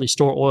certainly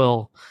store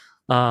oil.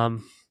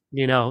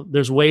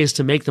 There's ways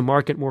to make the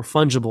market more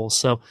fungible.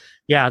 So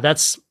yeah,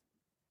 that's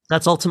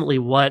ultimately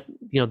what,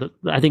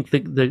 I think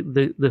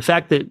the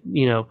fact that,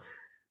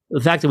 the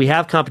fact that we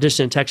have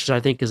competition in Texas, I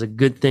think is a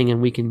good thing, and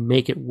we can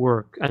make it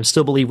work. I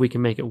still believe we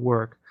can make it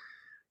work,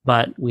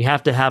 but we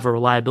have to have a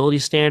reliability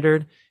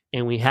standard,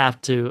 and we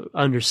have to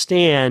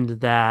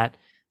understand that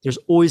there's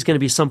always going to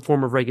be some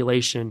form of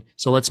regulation.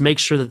 So let's make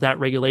sure that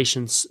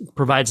regulation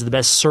provides the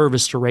best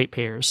service to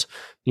ratepayers.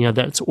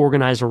 That's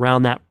organized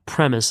around that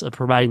premise of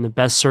providing the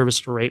best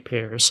service to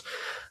ratepayers,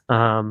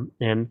 and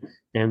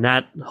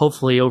that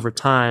hopefully over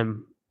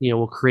time,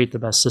 will create the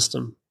best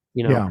system.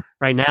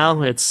 Right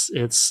now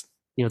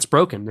it's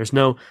broken.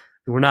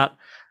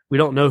 We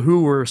don't know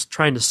who we're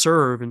trying to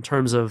serve in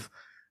terms of,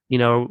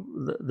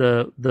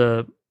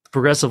 the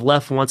progressive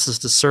left wants us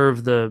to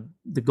serve the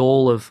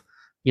goal of,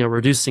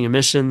 reducing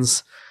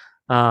emissions,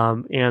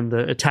 and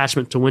the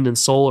attachment to wind and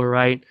solar,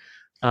 right?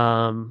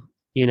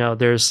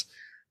 There's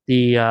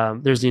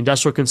the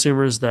industrial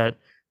consumers that,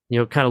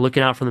 kind of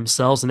looking out for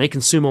themselves, and they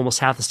consume almost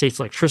half the state's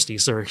electricity.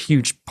 So they're a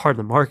huge part of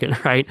the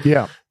market, right?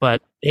 Yeah.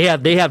 But they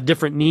have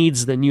different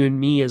needs than you and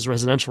me as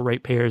residential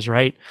ratepayers,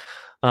 right?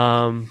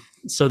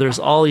 So there's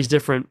all these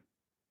different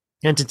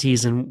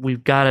entities, and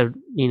we've got to,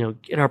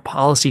 get our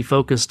policy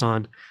focused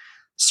on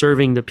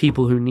serving the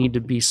people who need to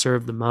be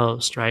served the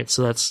most, right?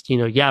 So that's,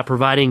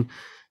 providing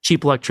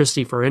cheap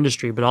electricity for our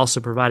industry, but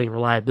also providing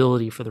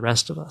reliability for the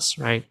rest of us,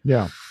 right?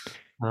 Yeah.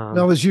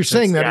 No, as you're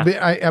saying that,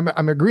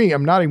 I'm agreeing.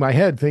 I'm nodding my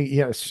head, thinking,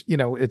 yes,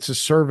 it's a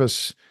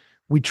service.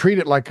 We treat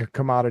it like a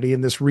commodity,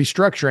 and this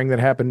restructuring that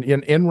happened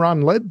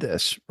Enron led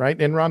this, right?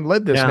 Enron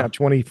led this now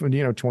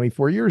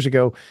 24 years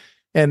ago.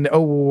 And,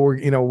 we're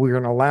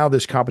going to allow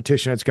this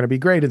competition. It's going to be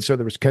great. And so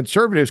there was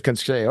conservatives can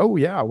say, oh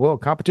yeah, well,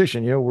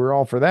 competition, we're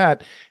all for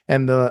that.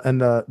 And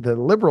the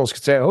liberals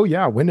could say, oh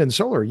yeah, wind and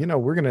solar,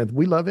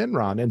 we love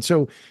Enron. And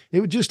so it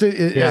was just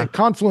a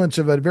confluence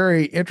of a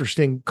very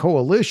interesting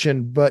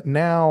coalition. But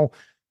now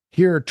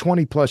here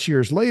 20 plus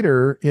years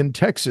later in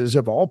Texas,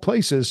 of all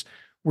places,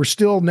 we're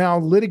still now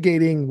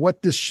litigating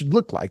what this should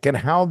look like and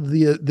how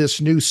this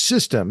new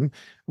system,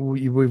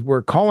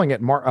 we're calling it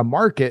a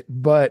market,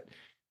 but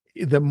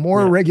the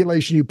more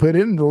regulation you put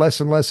in, the less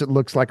and less it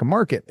looks like a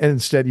market. And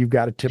instead, you've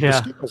got to tip the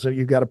scale. So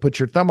you've got to put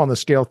your thumb on the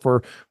scale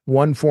for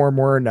one form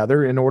or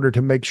another in order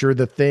to make sure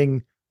the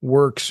thing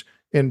works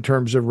in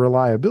terms of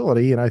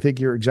reliability. And I think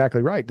you're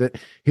exactly right that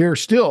here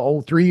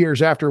still 3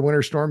 years after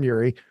Winter Storm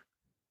Uri,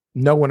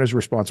 no one is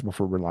responsible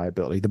for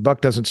reliability. The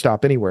buck doesn't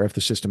stop anywhere if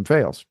the system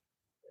fails.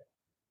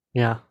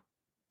 Yeah.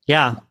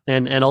 Yeah.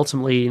 And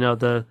ultimately,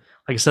 like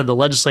I said, the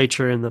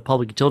legislature and the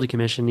Public Utility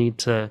Commission need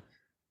to,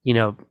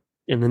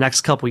 in the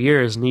next couple of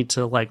years, need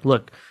to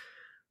look,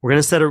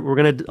 we're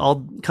going to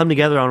all come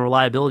together on a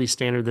reliability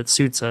standard that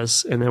suits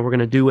us. And then we're going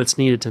to do what's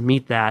needed to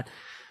meet that.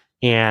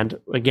 And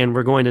again,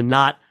 we're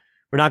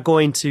not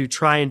going to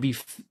try and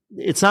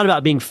it's not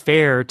about being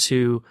fair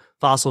to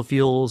fossil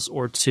fuels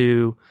or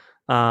to,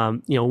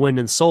 wind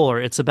and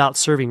solar. It's about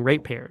serving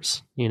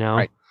ratepayers,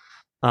 right.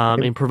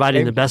 And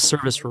providing the best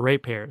service for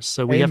ratepayers.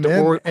 So we have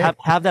to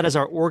have that as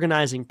our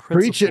organizing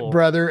principle. Preach it,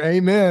 brother.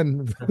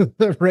 Amen.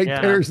 The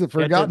ratepayers, the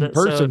forgotten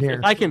person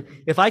here.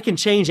 If I can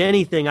change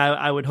anything,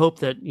 I would hope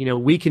that,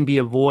 we can be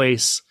a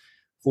voice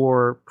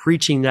for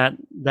preaching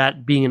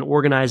that being an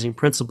organizing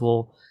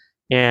principle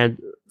and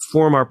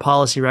form our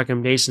policy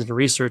recommendations and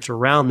research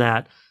around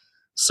that.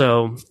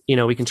 So,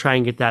 we can try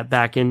and get that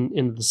back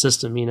into the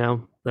system,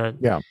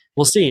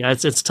 We'll see.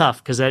 It's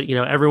tough because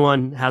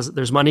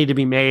there's money to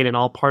be made in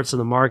all parts of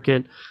the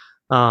market.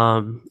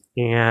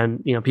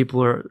 And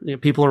people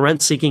are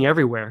rent seeking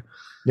everywhere.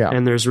 Yeah.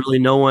 And there's really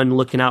no one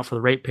looking out for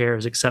the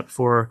ratepayers except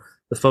for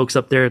the folks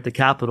up there at the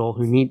Capitol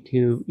who need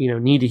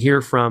to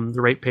hear from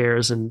the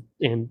ratepayers and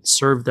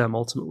serve them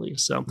ultimately.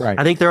 So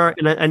I think there are,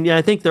 and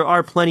I think there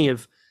are plenty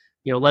of,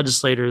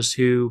 legislators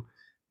who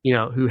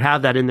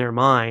have that in their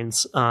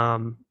minds.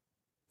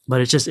 But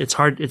it's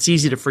hard. It's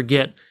easy to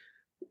forget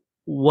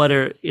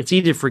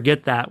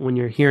that when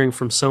you're hearing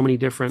from so many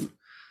different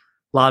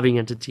lobbying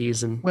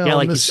entities. And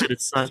like you said,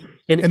 it's not,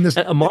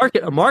 a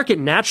market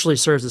naturally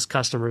serves its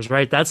customers,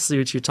 right? That's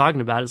what you're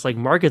talking about. It's like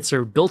markets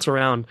are built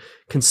around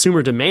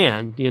consumer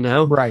demand,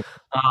 Right.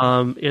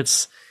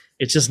 It's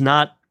just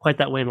not quite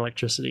that way in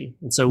electricity.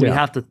 And so we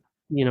have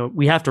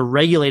to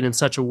regulate in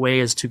such a way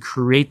as to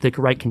create the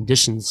right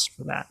conditions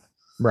for that.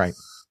 Right.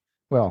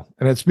 Well,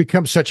 and it's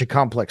become such a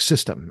complex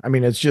system. I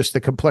mean, it's just the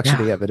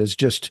complexity of it is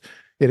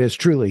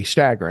truly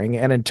staggering.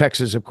 And in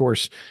Texas, of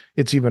course,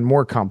 it's even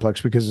more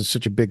complex because it's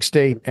such a big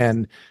state.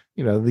 And,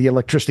 the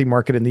electricity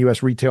market in the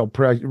U.S.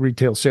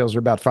 retail sales are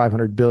about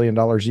 $500 billion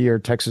a year.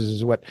 Texas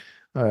is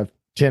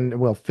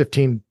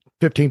 15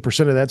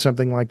 15% of that,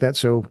 something like that.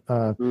 So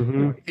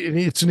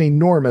it's an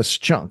enormous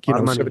chunk, you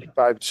know,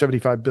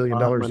 $75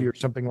 billion a year,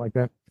 something like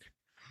that.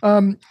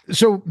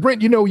 So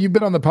Brent, you know, you've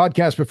been on the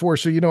podcast before,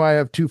 so you know I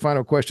have two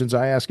final questions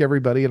I ask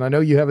everybody, and I know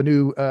you have a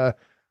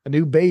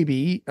new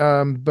baby,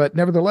 but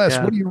nevertheless,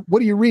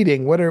 what are you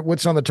reading?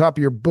 What's on the top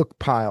of your book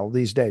pile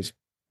these days?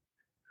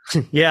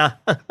 Yeah,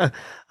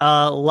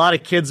 a lot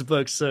of kids'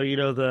 books. So you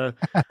know the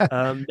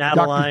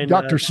Madeline,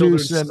 Dr.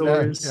 Seuss, and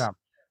stories.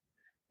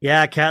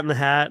 Yeah, Cat in the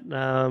Hat,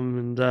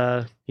 and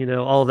you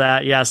know all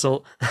that. Yeah,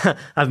 so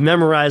I've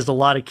memorized a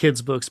lot of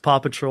kids' books. Paw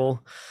Patrol.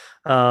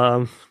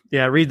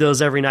 Yeah, I read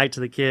those every night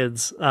to the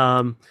kids.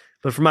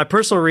 But for my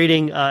personal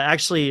reading,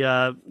 actually,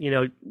 you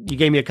know, you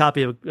gave me a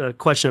copy of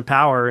Question of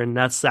Power, and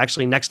that's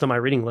actually next on my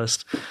reading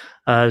list,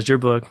 is your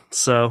book.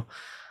 So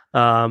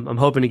I'm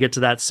hoping to get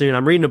to that soon.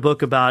 I'm reading a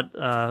book about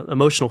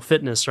emotional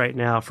fitness right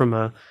now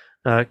from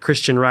a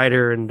Christian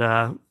writer and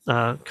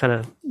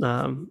kind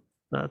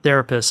of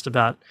therapist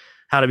about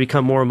how to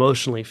become more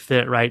emotionally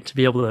fit, right? To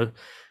be able to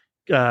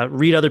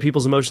read other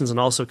people's emotions and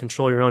also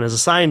control your own.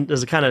 As a kind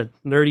of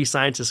nerdy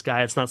scientist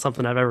guy, it's not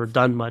something I've ever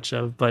done much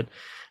of. But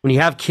when you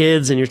have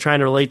kids and you're trying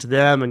to relate to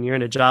them, and you're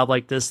in a job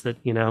like this that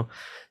you know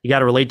you got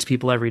to relate to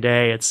people every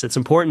day, it's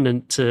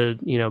important to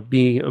you know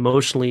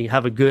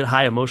have a good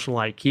high emotional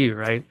IQ,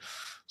 right?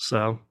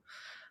 So,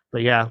 but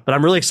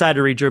I'm really excited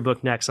to read your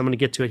book next. I'm going to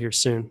get to it here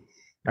soon.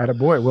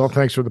 Attaboy. Well,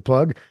 thanks for the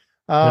plug.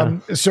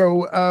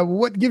 So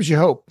what gives you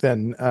hope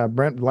then,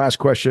 Brent? Last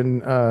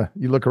question.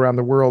 You look around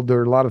the world, there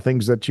are a lot of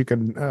things that you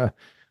can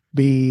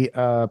be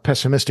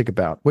pessimistic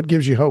about. What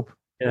gives you hope?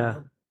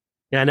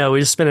 Yeah, I know we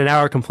just spent an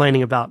hour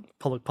complaining about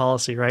public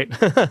policy, right?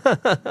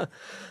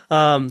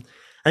 I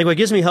think what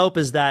gives me hope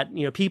is that,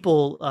 you know,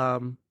 people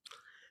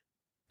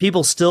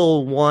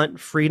still want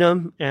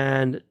freedom,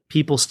 and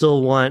people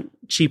still want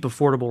cheap,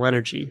 affordable,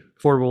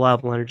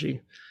 reliable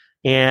energy.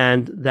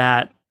 And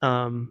that,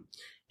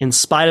 in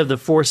spite of the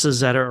forces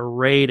that are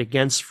arrayed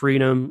against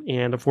freedom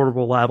and affordable,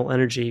 reliable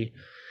energy,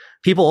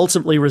 people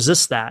ultimately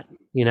resist that,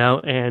 you know,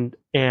 and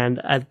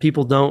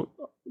people don't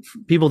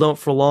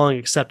for long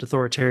accept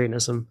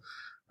authoritarianism.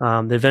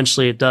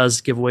 Eventually it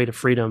does give way to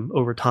freedom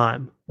over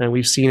time. And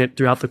we've seen it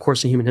throughout the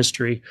course of human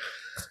history.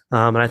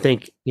 And I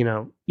think, you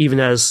know, even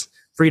as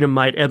freedom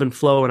might ebb and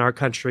flow in our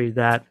country,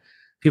 that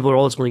people are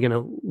ultimately going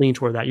to lean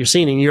toward that. You're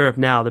seeing in Europe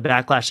now, the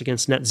backlash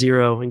against net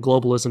zero and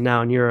globalism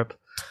now in Europe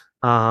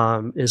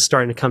is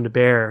starting to come to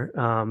bear.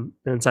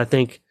 And so I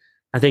think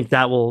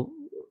that will,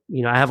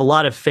 you know, I have a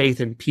lot of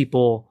faith in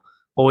people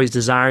always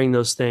desiring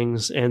those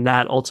things. And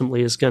that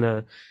ultimately is going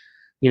to,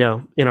 you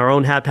know, in our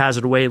own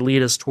haphazard way,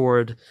 lead us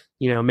toward,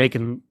 you know,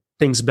 making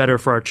things better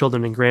for our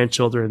children and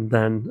grandchildren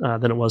than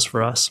it was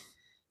for us.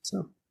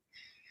 So.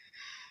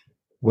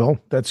 Well,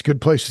 that's a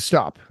good place to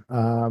stop.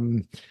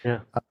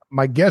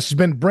 My guest has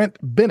been Brent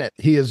Bennett.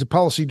 He is the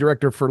policy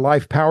director for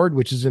Life Powered,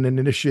 which is an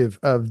initiative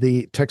of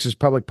the Texas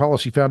Public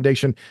Policy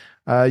Foundation.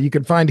 You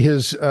can find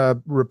his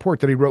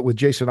report that he wrote with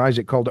Jason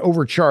Isaac called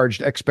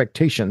Overcharged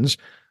Expectations,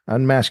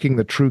 Unmasking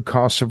the True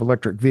Costs of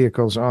Electric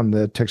Vehicles on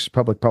the Texas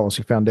Public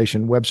Policy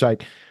Foundation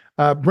website.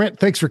 Brent,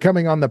 thanks for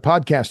coming on the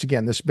podcast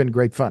again. This has been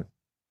great fun.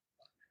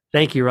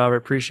 Thank you, Robert.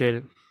 Appreciate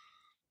it.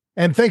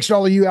 And thanks to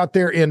all of you out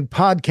there in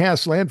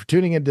podcast land for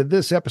tuning into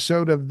this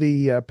episode of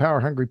the Power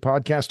Hungry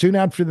Podcast. Tune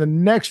out for the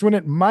next one.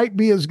 It might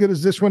be as good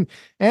as this one.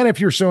 And if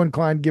you're so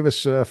inclined, give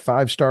us a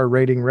 5-star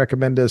rating,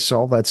 recommend us,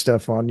 all that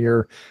stuff on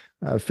your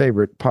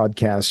favorite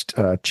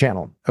podcast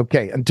channel.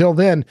 Okay, until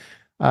then,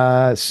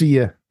 see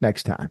you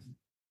next time.